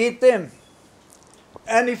nothing will eat them.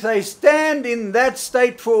 And if they stand in that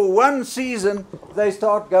state for one season, they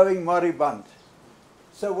start going moribund.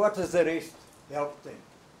 So what does the rest help them?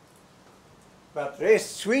 But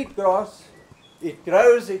rest sweet grass, it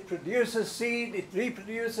grows, it produces seed, it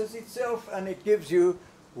reproduces itself, and it gives you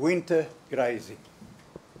winter grazing.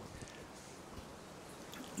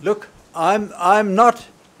 Look, I'm not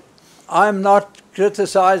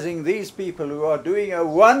criticizing these people who are doing a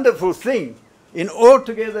wonderful thing in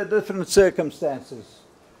altogether different circumstances.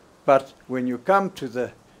 But when you come to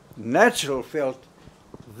the natural veld,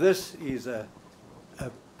 this is a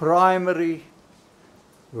primary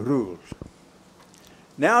rule.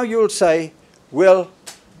 Now you'll say, well,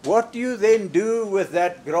 what do you then do with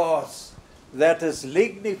that grass that is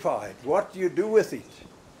lignified? What do you do with it?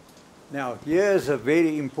 Now, here's a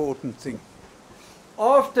very important thing.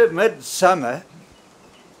 After midsummer,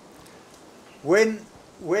 when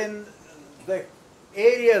the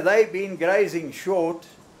area they've been grazing short,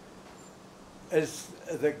 as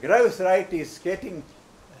the growth rate is getting,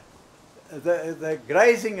 the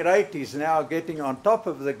grazing rate is now getting on top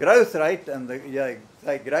of the growth rate, and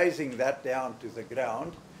they're grazing that down to the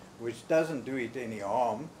ground, which doesn't do it any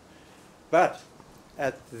harm. But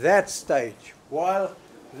at that stage, while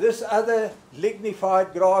this other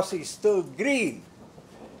lignified grass is still green,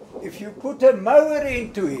 if you put a mower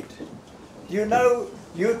into it, you know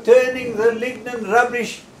you're turning the lignin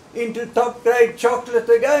rubbish into top-grade chocolate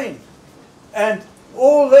again. And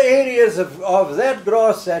all the areas of that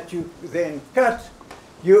grass that you then cut,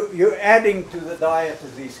 you're adding to the diet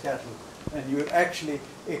of these cattle, and you're actually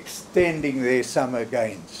extending their summer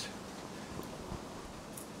gains.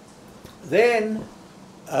 Then,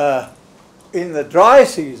 in the dry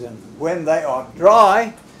season, when they are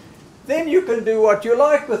dry, then you can do what you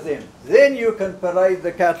like with them. Then you can parade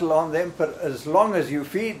the cattle on them for as long as you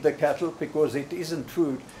feed the cattle, because it isn't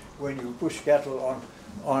food. When you push cattle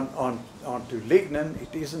onto lignin,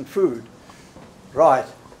 it isn't food. Right.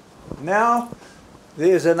 Now,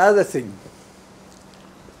 there's another thing.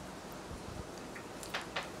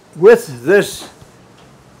 With this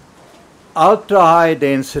ultra-high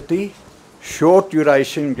density, short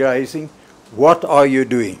duration grazing, what are you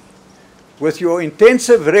doing? With your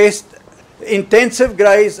intensive graze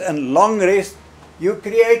and long rest, you're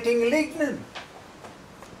creating lignin.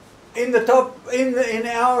 In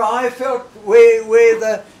our high veld,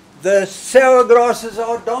 where the sour grasses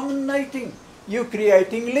are dominating, you're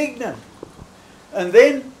creating lignin. And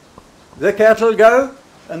then the cattle go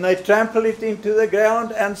and they trample it into the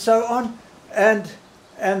ground and so on. And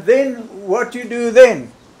then what you do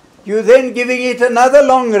then? You're then giving it another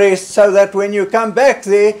long rest, so that when you come back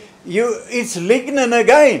there, it's lignin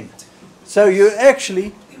again. So you're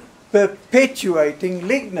actually perpetuating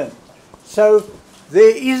lignin. So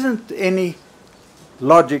there isn't any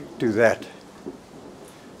logic to that.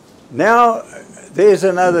 Now, there's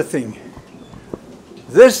another thing.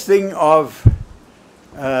 This thing of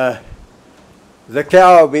the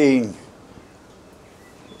cow being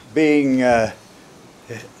being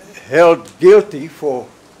held guilty for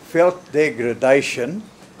veld degradation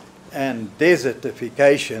and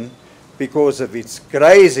desertification because of its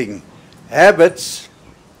grazing habits,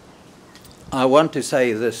 I want to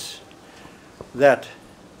say this, that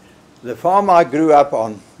the farm I grew up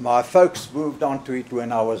on, my folks moved onto it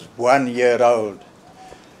when I was 1 year old.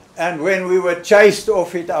 And when we were chased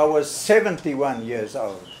off it, I was 71 years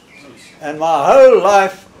old. And my whole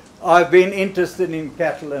life, I've been interested in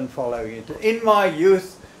cattle and following it. In my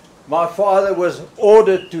youth, my father was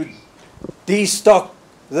ordered to destock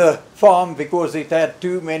the farm because it had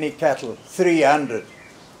too many cattle, 300.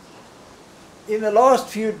 In the last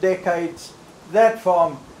few decades, that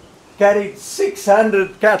farm carried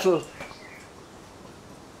 600 cattle,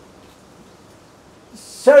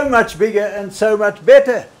 so much bigger and so much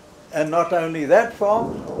better. And not only that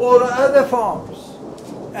farm, all the other farms.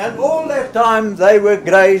 And all that time they were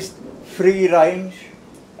grazed free range.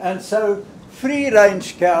 And so free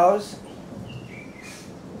range cows,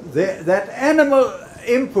 that animal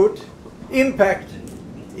impact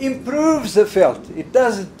improves the veld. It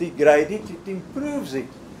doesn't degrade it, it improves it.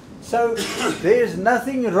 So there's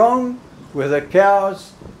nothing wrong with a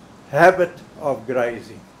cow's habit of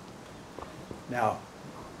grazing. Now,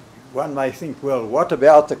 one may think, well, what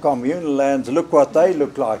about the communal lands? Look what they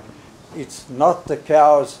look like. It's not the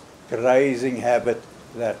cow's grazing habit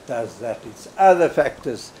that does that. It's other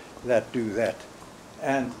factors that do that.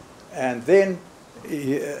 And then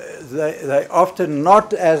they often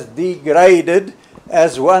not as degraded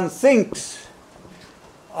as one thinks.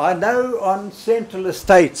 I know on Central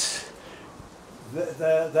Estates,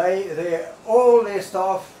 all their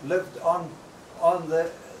staff lived on the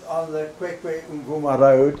Kwekwe Umvuma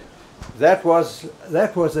Road. That was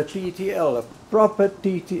a TTL, a proper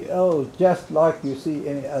TTL, just like you see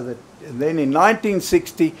any other. And then in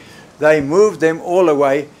 1960, they moved them all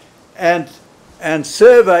away and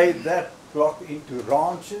surveyed that block into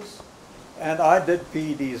ranches, and I did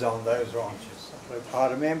PDs on those ranches. I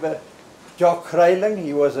remember Jock Grayling,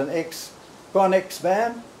 he was an ex-Connex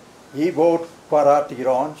man. He bought Kwarati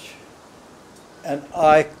Ranch, and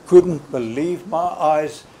I couldn't believe my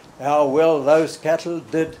eyes how well those cattle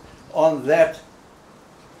did on that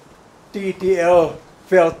TTL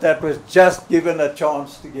veld that was just given a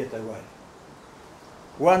chance to get away.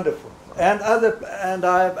 Wonderful. And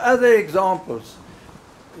I have other examples.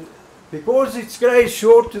 Because it's grazed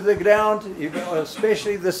short to the ground,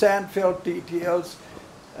 especially the sandveld TTLs,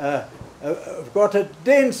 have got a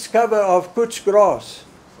dense cover of kutch grass.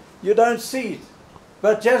 You don't see it,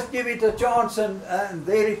 but just give it a chance and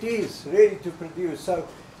there it is, ready to produce. So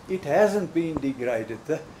it hasn't been degraded.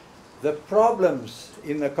 The problems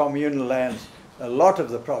in the communal lands, a lot of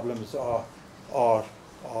the problems are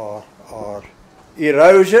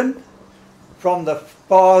erosion from the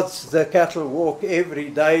paths the cattle walk every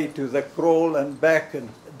day to the crawl and back and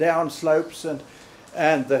down slopes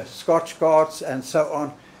and the Scotch carts and so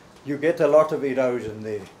on. You get a lot of erosion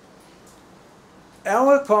there.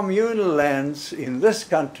 Our communal lands in this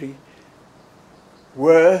country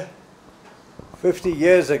were, 50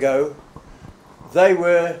 years ago, they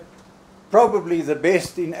were probably the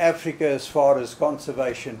best in Africa as far as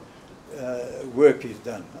conservation work is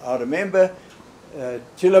done. I remember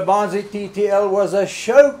Chilabanzi TTL was a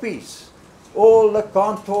showpiece, all the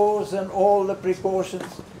contours and all the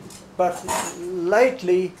precautions, but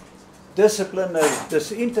lately discipline has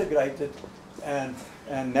disintegrated and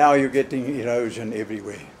now you're getting erosion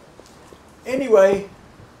everywhere. Anyway,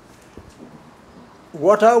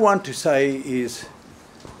 what I want to say is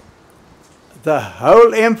the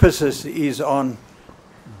whole emphasis is on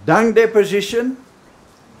dung deposition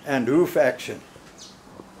and hoof action.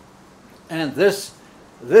 And this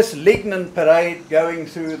lignin parade going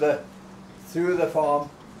through the farm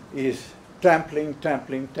is trampling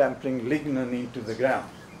lignin into the ground.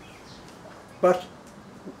 But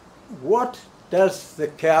what does the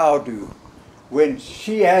cow do when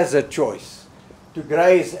she has a choice to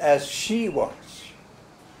graze as she wants?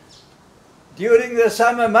 During the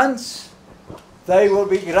summer months, they will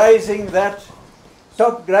be grazing that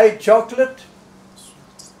top grade chocolate,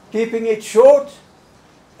 keeping it short,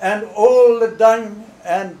 and all the dung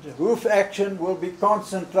and hoof action will be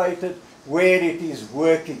concentrated where it is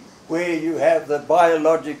working, where you have the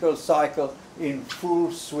biological cycle in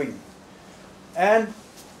full swing. And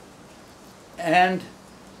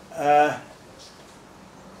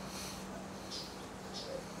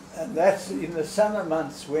that's in the summer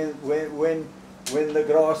months when the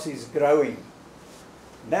grass is growing.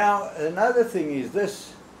 Now another thing is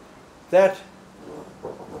this, that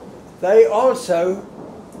they also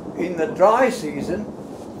in the dry season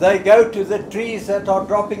they go to the trees that are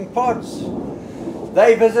dropping pods.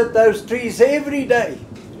 They visit those trees every day.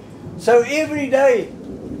 So every day,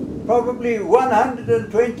 probably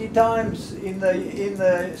 120 times in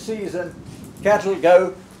the season, cattle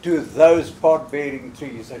go to those pod-bearing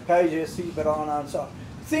trees, acacia, sea banana, and so on.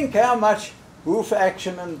 Think how much hoof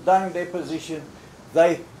action and dung deposition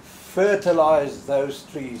they fertilize those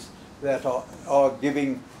trees that are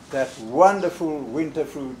giving that wonderful winter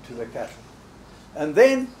food to the cattle. And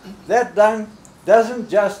then that dung doesn't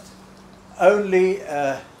just only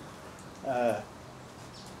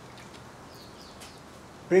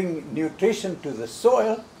bring nutrition to the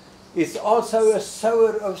soil, it's also a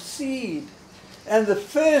sower of seed. And the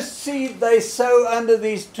first seed they sow under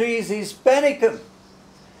these trees is panicum.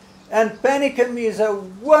 And panicum is a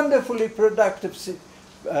wonderfully productive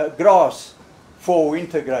grass for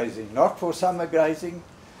winter grazing, not for summer grazing.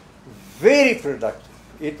 Very productive.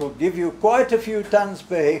 It will give you quite a few tons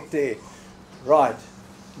per hectare. Right.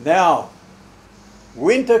 Now,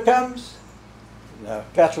 winter comes, the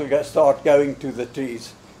cattle start going to the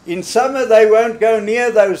trees. In summer they won't go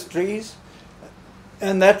near those trees,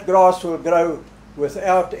 and that grass will grow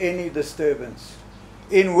without any disturbance.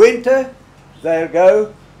 In winter they'll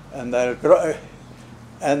go and they'll grow,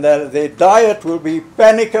 and their diet will be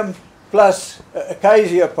panicum plus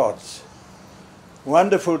acacia pods.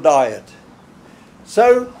 Wonderful diet.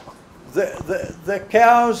 So the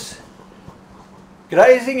cows'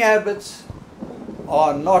 grazing habits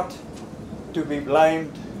are not to be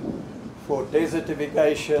blamed for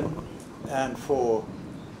desertification and for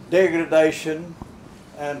degradation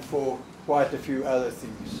and for quite a few other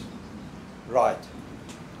things. Right.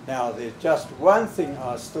 Now there's just one thing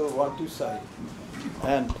I still want to say,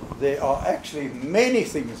 and there are actually many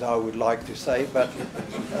things I would like to say, but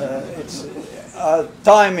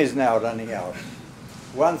time is now running out.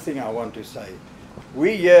 One thing I want to say.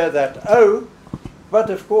 We hear that, oh, but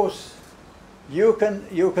of course you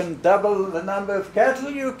can double the number of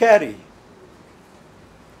cattle you carry.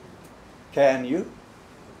 Can you?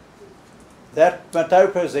 That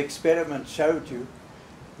Matopa's experiment showed you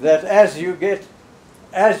that as you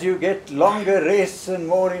get longer rests and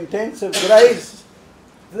more intensive graze,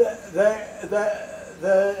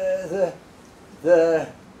 the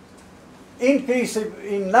increase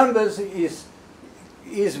in numbers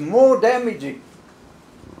is more damaging,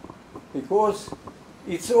 because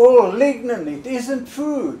it's all lignin, it isn't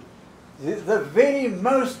food. The very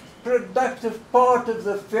most productive part of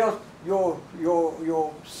the veld,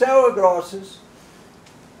 your sour grasses,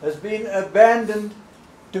 has been abandoned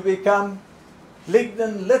to become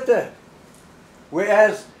lignin litter,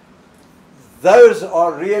 whereas those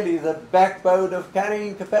are really the backbone of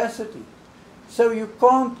carrying capacity. So you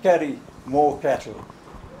can't carry more cattle,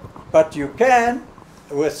 but you can,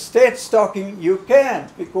 with stead stocking you can,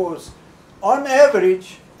 because on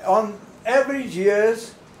average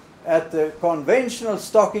years, at the conventional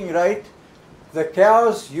stocking rate, the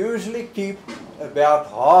cows usually keep about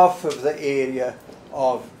half of the area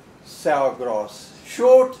of sour grass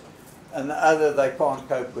short, and the other they can't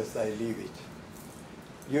cope with, they leave it.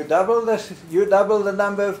 You double the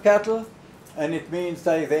number of cattle, and it means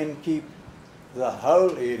they then keep the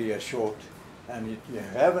whole area short, and you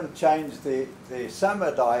haven't changed their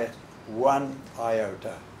summer diet one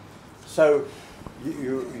iota. So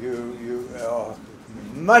you are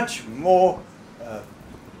much more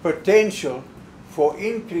potential for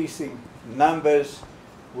increasing numbers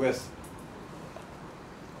with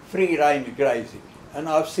free-range grazing. And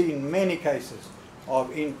I've seen many cases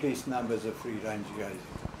of increased numbers of free-range grazing.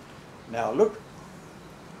 Now look,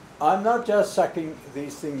 I'm not just sucking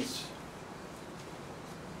these things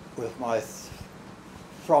with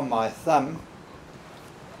from my thumb.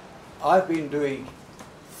 I've been doing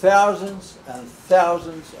thousands and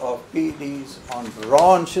thousands of PDs on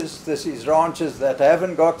ranches. This is ranches that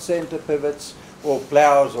haven't got center pivots or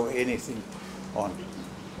plows or anything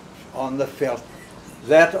on the veld,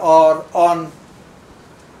 that are on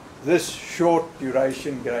this short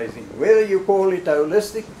duration grazing. Whether you call it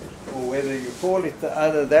holistic or whether you call it the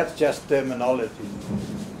other, that's just terminology.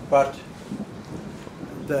 But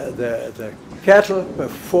the cattle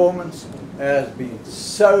performance has been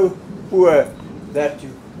so poor that you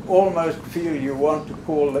almost feel you want to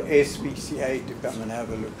call the SPCA to come and have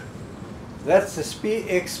a look. That's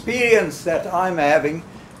the experience that I'm having,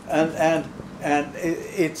 and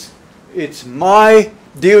it's my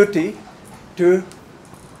duty to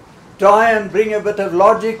try and bring a bit of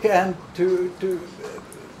logic and to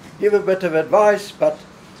give a bit of advice, but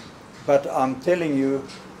I'm telling you,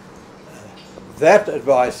 that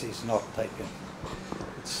advice is not taken.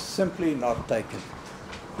 It's simply not taken.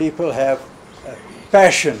 People have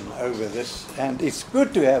passion over this, and it's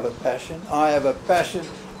good to have a passion. I have a passion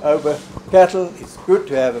over cattle. It's good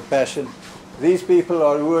to have a passion. These people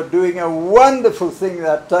who are doing a wonderful thing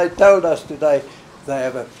that they told us today, they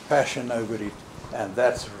have a passion over it, and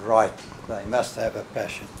that's right. They must have a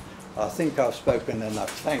passion. I think I've spoken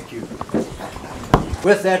enough. Thank you.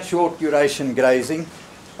 With that short duration grazing,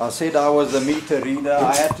 I said I was a meter reader.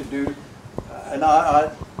 I had to do, and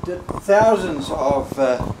I did thousands of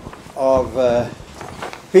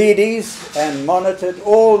PDs and monitored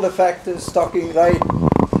all the factors, stocking rate,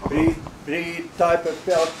 breed, type of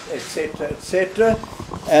pelt, etc., etc.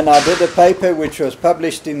 And I did a paper which was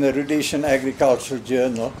published in the Rhodesian Agricultural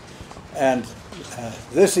Journal. And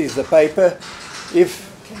this is the paper. If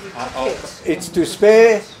it's to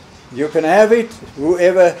spare, you can have it.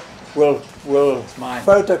 Whoever will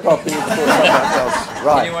photocopy it for someone else.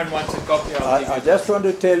 Right. Anyone wants a copy? I just want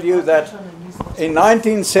to tell you that in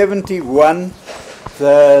 1971,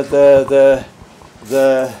 the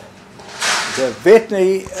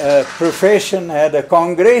veterinary profession had a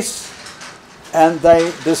congress, and they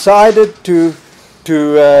decided to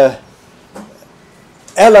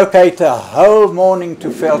allocate a whole morning to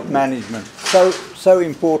veld management. So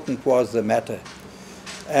important was the matter.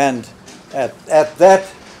 And at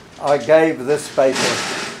that, I gave this paper.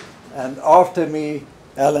 And after me,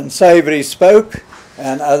 Alan Savory spoke,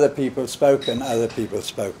 and other people spoke, and other people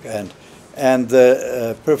spoke. And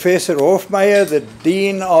Professor Hofmeyer, the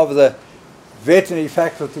Dean of the Veterinary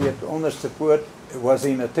Faculty at Onderstepoort, was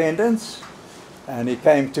in attendance. And he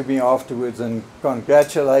came to me afterwards and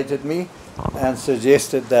congratulated me and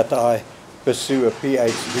suggested that I pursue a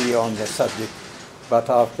PhD on the subject. But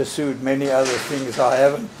I've pursued many other things. I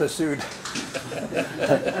haven't pursued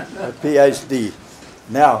a PhD.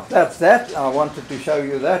 Now, that's that. I wanted to show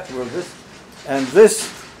you that. Well, this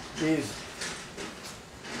is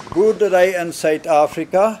Boerdery in South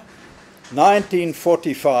Africa,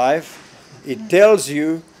 1945. It tells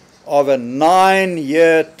you of a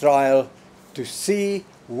 9-year trial to see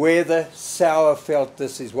whether sour veld,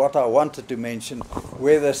 this is what I wanted to mention,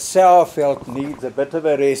 whether sour veld needs a bit of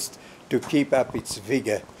a rest to keep up its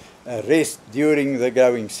vigor, a rest during the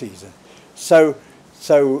growing season. So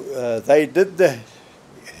they did the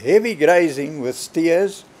heavy grazing with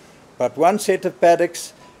steers, but one set of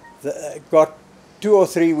paddocks got 2 or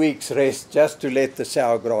 3 weeks rest just to let the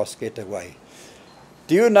sour grass get away.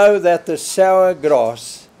 Do you know that the sour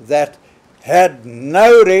grass that had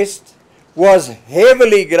no rest was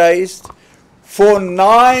heavily grazed for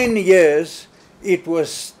 9 years? It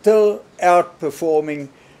was still outperforming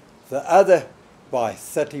the other by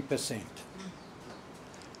 30%.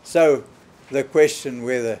 So the question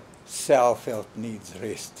whether sour veld needs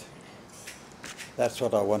rest. That's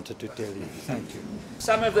what I wanted to tell you. Thank you.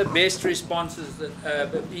 Some of the best responses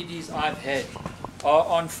that the PDs I've had are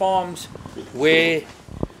on farms where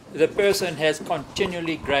the person has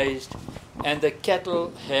continually grazed and the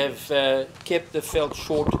cattle have kept the veld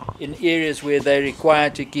short in areas where they're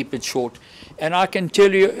required to keep it short. And I can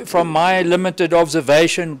tell you from my limited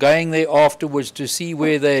observation, going there afterwards to see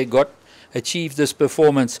where they achieved this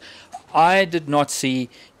performance, I did not see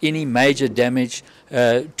any major damage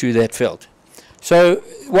to that veld. So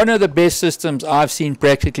one of the best systems I've seen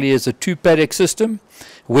practically is a 2-paddock system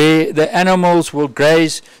where the animals will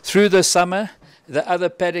graze through the summer. The other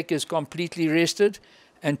paddock is completely rested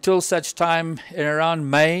until such time in around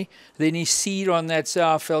May. Then his seed on that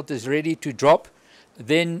sour veld is ready to drop.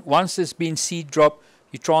 Then once there's been seed drop,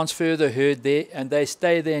 you transfer the herd there and they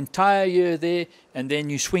stay the entire year there, and then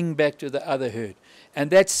you swing back to the other herd. And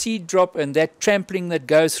that seed drop and that trampling that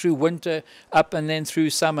goes through winter up and then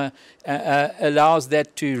through summer allows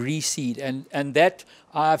that to reseed. And that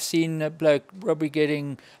I've seen a bloke probably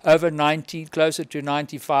getting over 90, closer to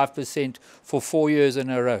 95% for 4 years in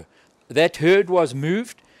a row. That herd was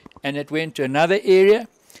moved and it went to another area.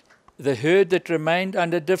 The herd that remained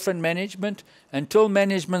under different management until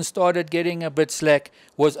management started getting a bit slack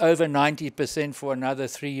was over 90% for another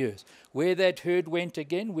 3 years. Where that herd went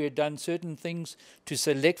again, we had done certain things to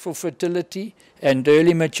select for fertility and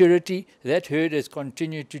early maturity. That herd has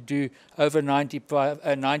continued to do over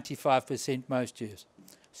 95% most years.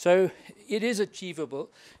 So it is achievable,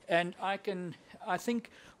 and I think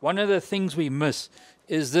one of the things we miss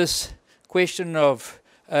is this question of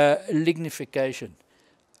lignification.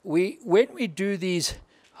 When we do these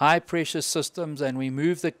high pressure systems and we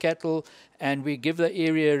move the cattle and we give the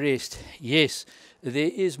area rest, yes,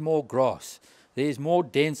 there is more grass, there is more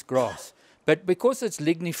dense grass. But because it's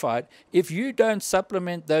lignified, if you don't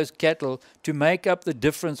supplement those cattle to make up the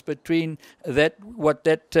difference between what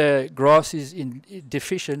that grass is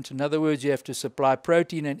deficient, in other words, you have to supply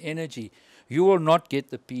protein and energy, you will not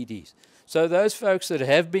get the PDs. So those folks that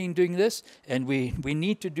have been doing this, and we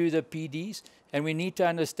need to do the PDs, and we need to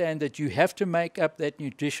understand that you have to make up that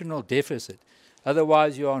nutritional deficit.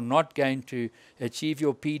 Otherwise, you are not going to achieve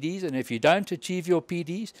your PDs, and if you don't achieve your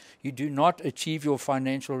PDs, you do not achieve your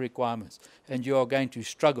financial requirements, and you are going to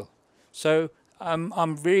struggle. So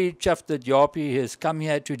I'm very chuffed that Yapi has come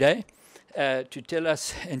here today to tell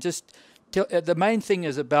us, and just tell, the main thing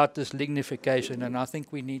is about this lignification, and I think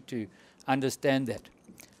we need to understand that.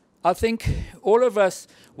 I think all of us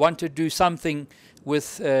want to do something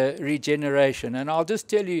with regeneration, and I'll just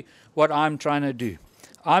tell you what I'm trying to do.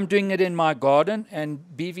 I'm doing it in my garden, and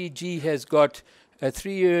BVG has got a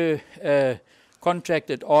 3-year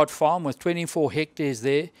contract at Art Farm with 24 hectares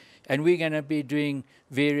there, and we're going to be doing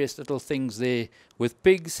various little things there with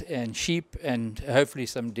pigs and sheep and hopefully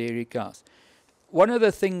some dairy cows. One of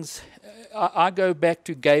the things, I go back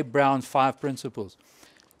to Gabe Brown's 5 principles.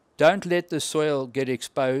 Don't let the soil get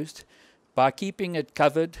exposed. By keeping it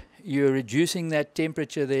covered, you're reducing that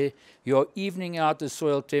temperature there, you're evening out the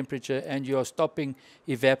soil temperature, and you're stopping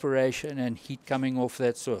evaporation and heat coming off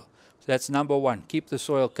that soil. So that's number one, keep the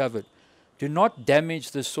soil covered. Do not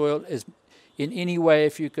damage the soil in any way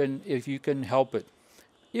if you can help it.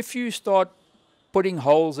 If you start putting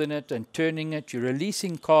holes in it and turning it, you're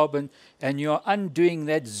releasing carbon, and you're undoing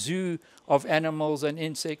that zoo of animals and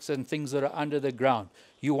insects and things that are under the ground.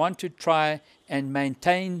 You want to try and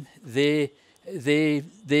maintain their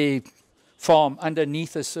farm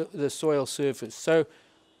underneath the soil surface. So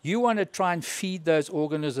you want to try and feed those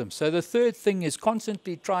organisms. So the third thing is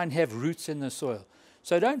constantly try and have roots in the soil.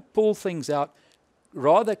 So don't pull things out,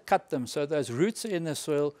 rather cut them so those roots are in the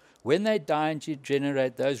soil. When they die and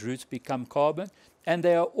degenerate, those roots become carbon. And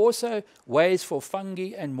there are also ways for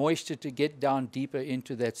fungi and moisture to get down deeper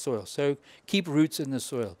into that soil. So keep roots in the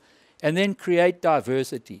soil. And then create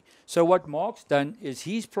diversity. So what Mark's done is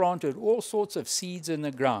he's planted all sorts of seeds in the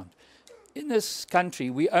ground. In this country,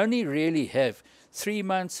 we only really have 3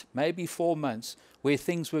 months, maybe 4 months, where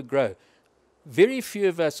things will grow. Very few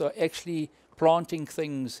of us are actually planting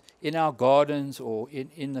things in our gardens or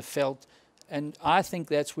in the veld. And I think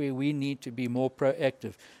that's where we need to be more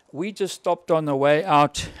proactive. We just stopped on the way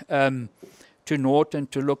out to Norton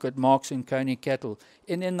to look at Mark's and Coney cattle.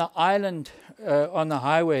 And in the island on the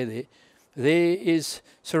highway there is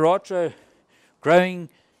Sriracha growing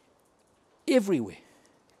everywhere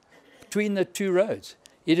between the 2 roads.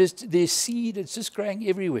 There's seed, it's just growing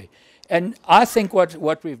everywhere. And I think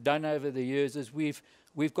what we've done over the years is we've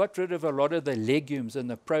got rid of a lot of the legumes and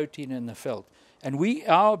the protein in the veld. And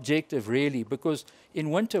our objective really, because in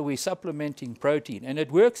winter we're supplementing protein, and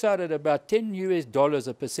it works out at about $10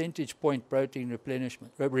 a percentage point protein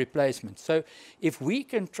replacement. So if we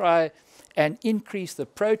can try and increase the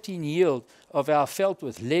protein yield of our veld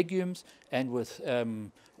with legumes and with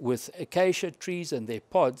acacia trees and their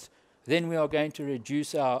pods, then we are going to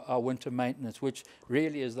reduce our winter maintenance, which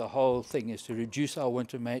really is the whole thing, is to reduce our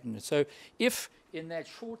winter maintenance. So if in that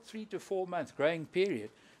short 3 to 4 month growing period,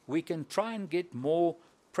 we can try and get more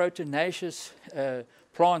proteinaceous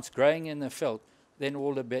plants growing in the veld, then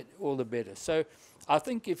all the better. So I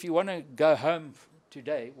think if you want to go home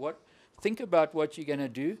today, think about what you're going to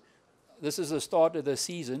do. This is the start of the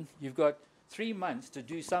season. You've got 3 months to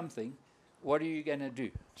do something. What are you going to do?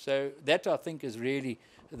 So that, I think, is really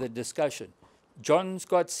the discussion. John's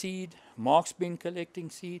got seed. Mark's been collecting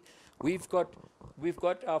seed. We've got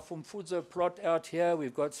our Fumfuzo plot out here.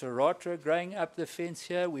 We've got Sriracha growing up the fence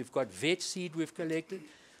here. We've got veg seed we've collected.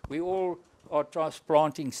 We all are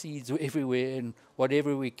transplanting seeds everywhere and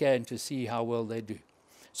whatever we can to see how well they do.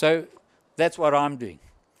 So that's what I'm doing.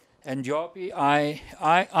 And Yapi,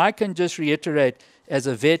 I can just reiterate, as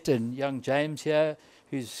a vet, and young James here,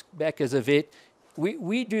 who's back as a vet,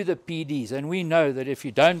 we do the PDs, and we know that if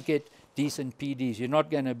you don't get decent PDs, you're not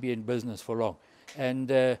going to be in business for long. And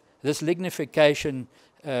this lignification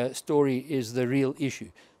story is the real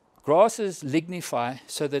issue. Grasses lignify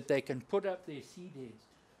so that they can put up their seed heads,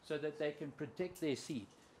 so that they can protect their seed.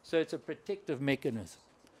 So it's a protective mechanism,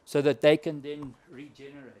 so that they can then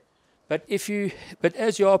regenerate. But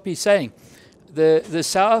as Yapi is saying, the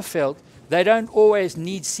sour veld, they don't always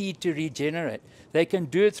need seed to regenerate. They can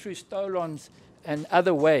do it through stolons and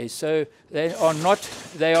other ways. So they are not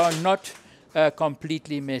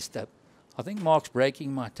completely messed up. I think Mark's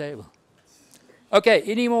breaking my table. Okay,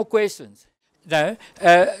 any more questions? No.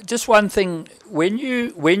 Just one thing. When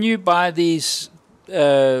you buy these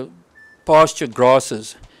pasture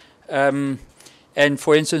grasses, and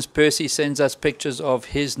for instance, Percy sends us pictures of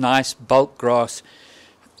his nice bulk grass.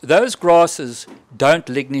 Those grasses don't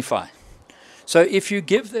lignify. So if you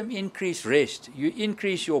give them increased rest, you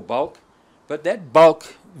increase your bulk, but that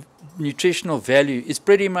bulk nutritional value is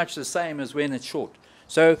pretty much the same as when it's short.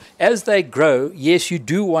 So as they grow, yes, you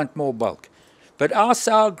do want more bulk. But our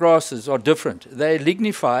sour grasses are different. They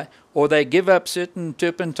lignify, or they give up certain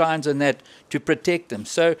terpentines and that to protect them.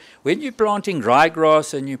 So when you're planting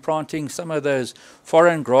ryegrass and you're planting some of those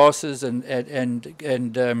foreign grasses and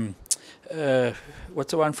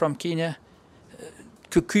what's the one from Kenya?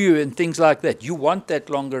 Cuckoo and things like that, you want that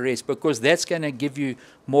longer rest because that's going to give you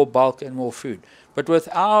more bulk and more food. But with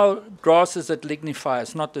our grasses that lignify,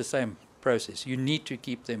 it's not the same process. You need to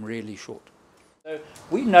keep them really short. So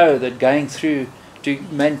we know that going through to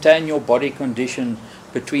maintain your body condition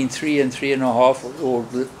between 3 and 3.5, or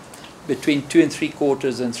between 2 and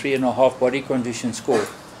 3/4 and 3.5 body condition score,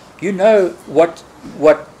 you know what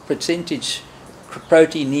percentage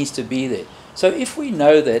protein needs to be there. So if we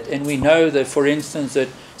know that, and we know that, for instance, that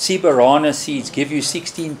Seaborana seeds give you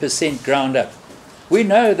 16% ground up, we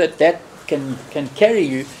know that that can carry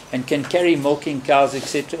you and can carry milking cows,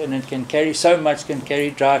 etc., and it can carry so much, can carry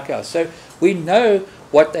dry cows. So we know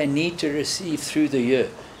what they need to receive through the year.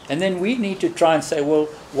 And then we need to try and say, well,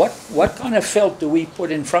 what kind of felt do we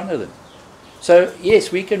put in front of them? So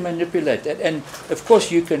yes, we can manipulate that, and of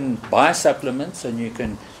course you can buy supplements and you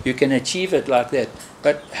can achieve it like that.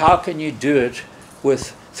 But how can you do it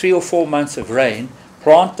with 3 or 4 months of rain?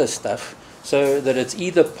 Plant the stuff so that it's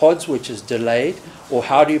either pods, which is delayed, or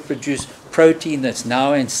how do you produce protein that's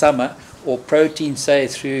now in summer, or protein, say,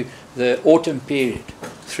 through the autumn period,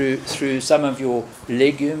 through some of your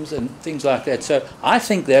legumes and things like that. So I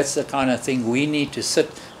think that's the kind of thing we need to sit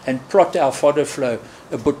and plot our fodder flow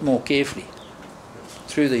a bit more carefully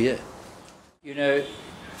through the year. You know,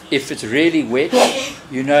 if it's really wet,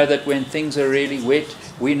 you know that when things are really wet,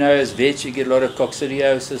 we know as vets you get a lot of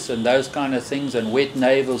coccidiosis and those kind of things, and wet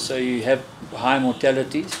navel, so you have high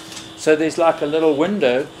mortalities. So there's like a little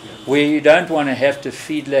window where you don't want to have to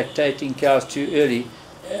feed lactating cows too early,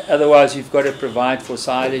 otherwise you've got to provide for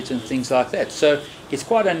silage and things like that. So it's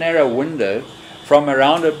quite a narrow window from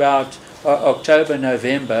around about October,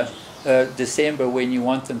 November, December, when you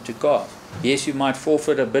want them to calve. Yes, you might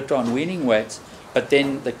forfeit a bit on weaning weights, but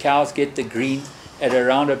then the cows get the green at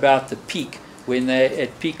around about the peak, when they're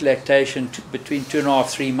at peak lactation between 2.5 to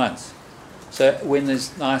 3 months. So when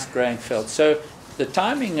there's nice grain felt. So the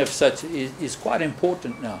timing of such is quite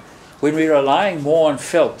important now, when we're relying more on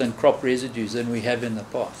felt than crop residues than we have in the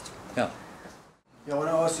past. Yeah. Yeah, I want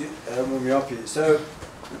to ask you, when we're up here. So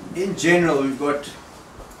in general, you've got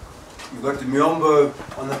the Miombo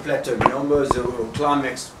on the plateau. Miombo is a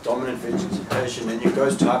climax dominant vegetation, and it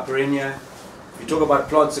goes to hyperenia. You talk about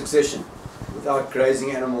plant succession without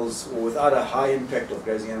grazing animals, or without a high impact of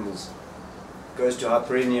grazing animals. It goes to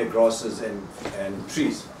hyperenia, grasses and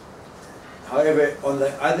trees. However, on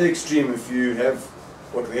the other extreme, if you have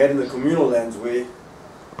what we had in the communal lands, where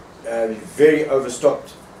very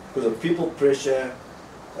overstocked because of people pressure,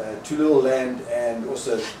 too little land, and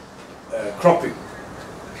also cropping,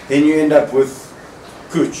 then you end up with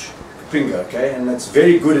cooch, kupinga, okay, and that's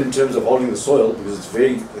very good in terms of holding the soil, because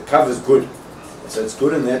the cover is good, so it's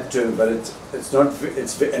good in that term, but it's not,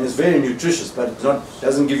 and it's very nutritious, but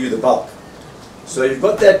doesn't give you the bulk. So you've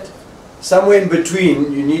got that somewhere in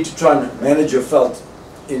between. You need to try and manage your felt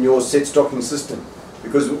in your set stocking system,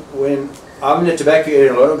 because when I'm in the tobacco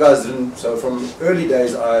area, a lot of guys didn't. So from early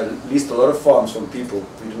days, I leased a lot of farms from people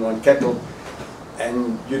who didn't want cattle.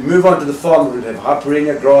 And you'd move on to the farm, it would have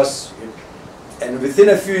hyperenia grass, and within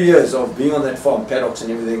a few years of being on that farm, paddocks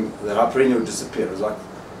and everything, the hyperenia would disappear. It was like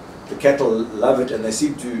the cattle love it, and it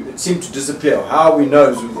seemed to disappear. How we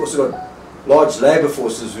know is we've also got large labour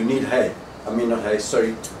forces who need hay. I mean not hay,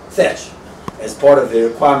 sorry, thatch, as part of their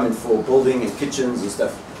requirement for building and kitchens and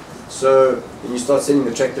stuff. So then you start sending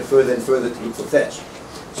the tractor further and further to look for thatch.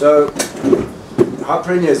 So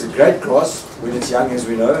hyperenia is a great grass when it's young, as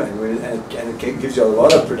we know, and it gives you a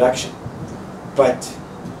lot of production, but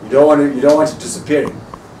you don't want it disappearing.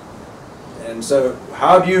 And so,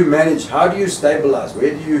 how do you manage? How do you stabilize?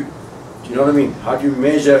 Where do you know what I mean? How do you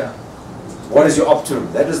measure? What is your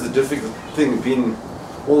optimum? That is the difficult thing. Been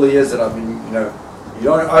all the years that I've been, you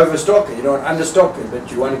don't want to overstock it, you don't want to understock it,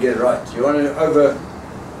 but you want to get it right. You want to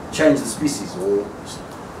change the species, or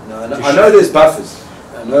I know there's buffers.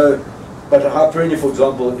 I know. But hyperenia, for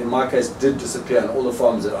example, in my case, did disappear on all the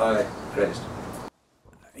farms that I grazed.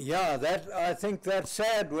 Yeah, I think that's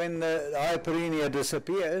sad when the hyperenia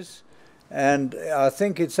disappears, and I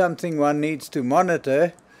think it's something one needs to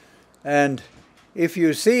monitor. And if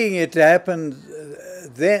you're seeing it happen,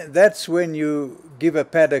 then that's when you give a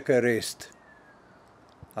paddock a rest,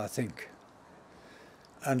 I think.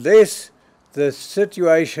 Unless the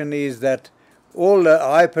situation is that all the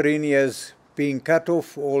hyperenias being cut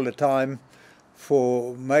off all the time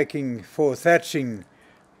for thatching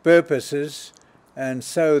purposes, and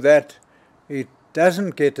so that it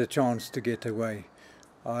doesn't get a chance to get away.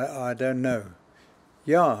 I don't know.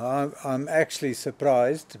 Yeah, I'm actually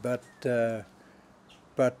surprised, but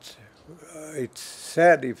it's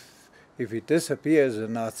sad if it disappears,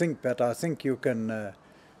 and I think you can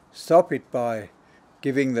stop it by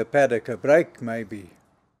giving the paddock a break, maybe.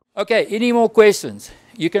 Okay, any more questions?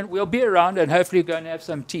 We'll be around and hopefully go and have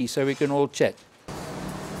some tea so we can all chat.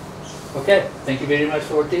 Okay, thank you very much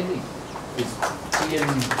for attending. It's tea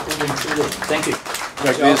and food. Thank you.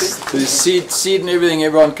 Like there's seed and everything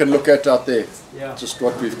everyone can look at out there. Yeah. Just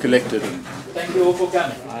what we've collected. Thank you all for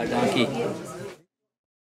coming. Dankie.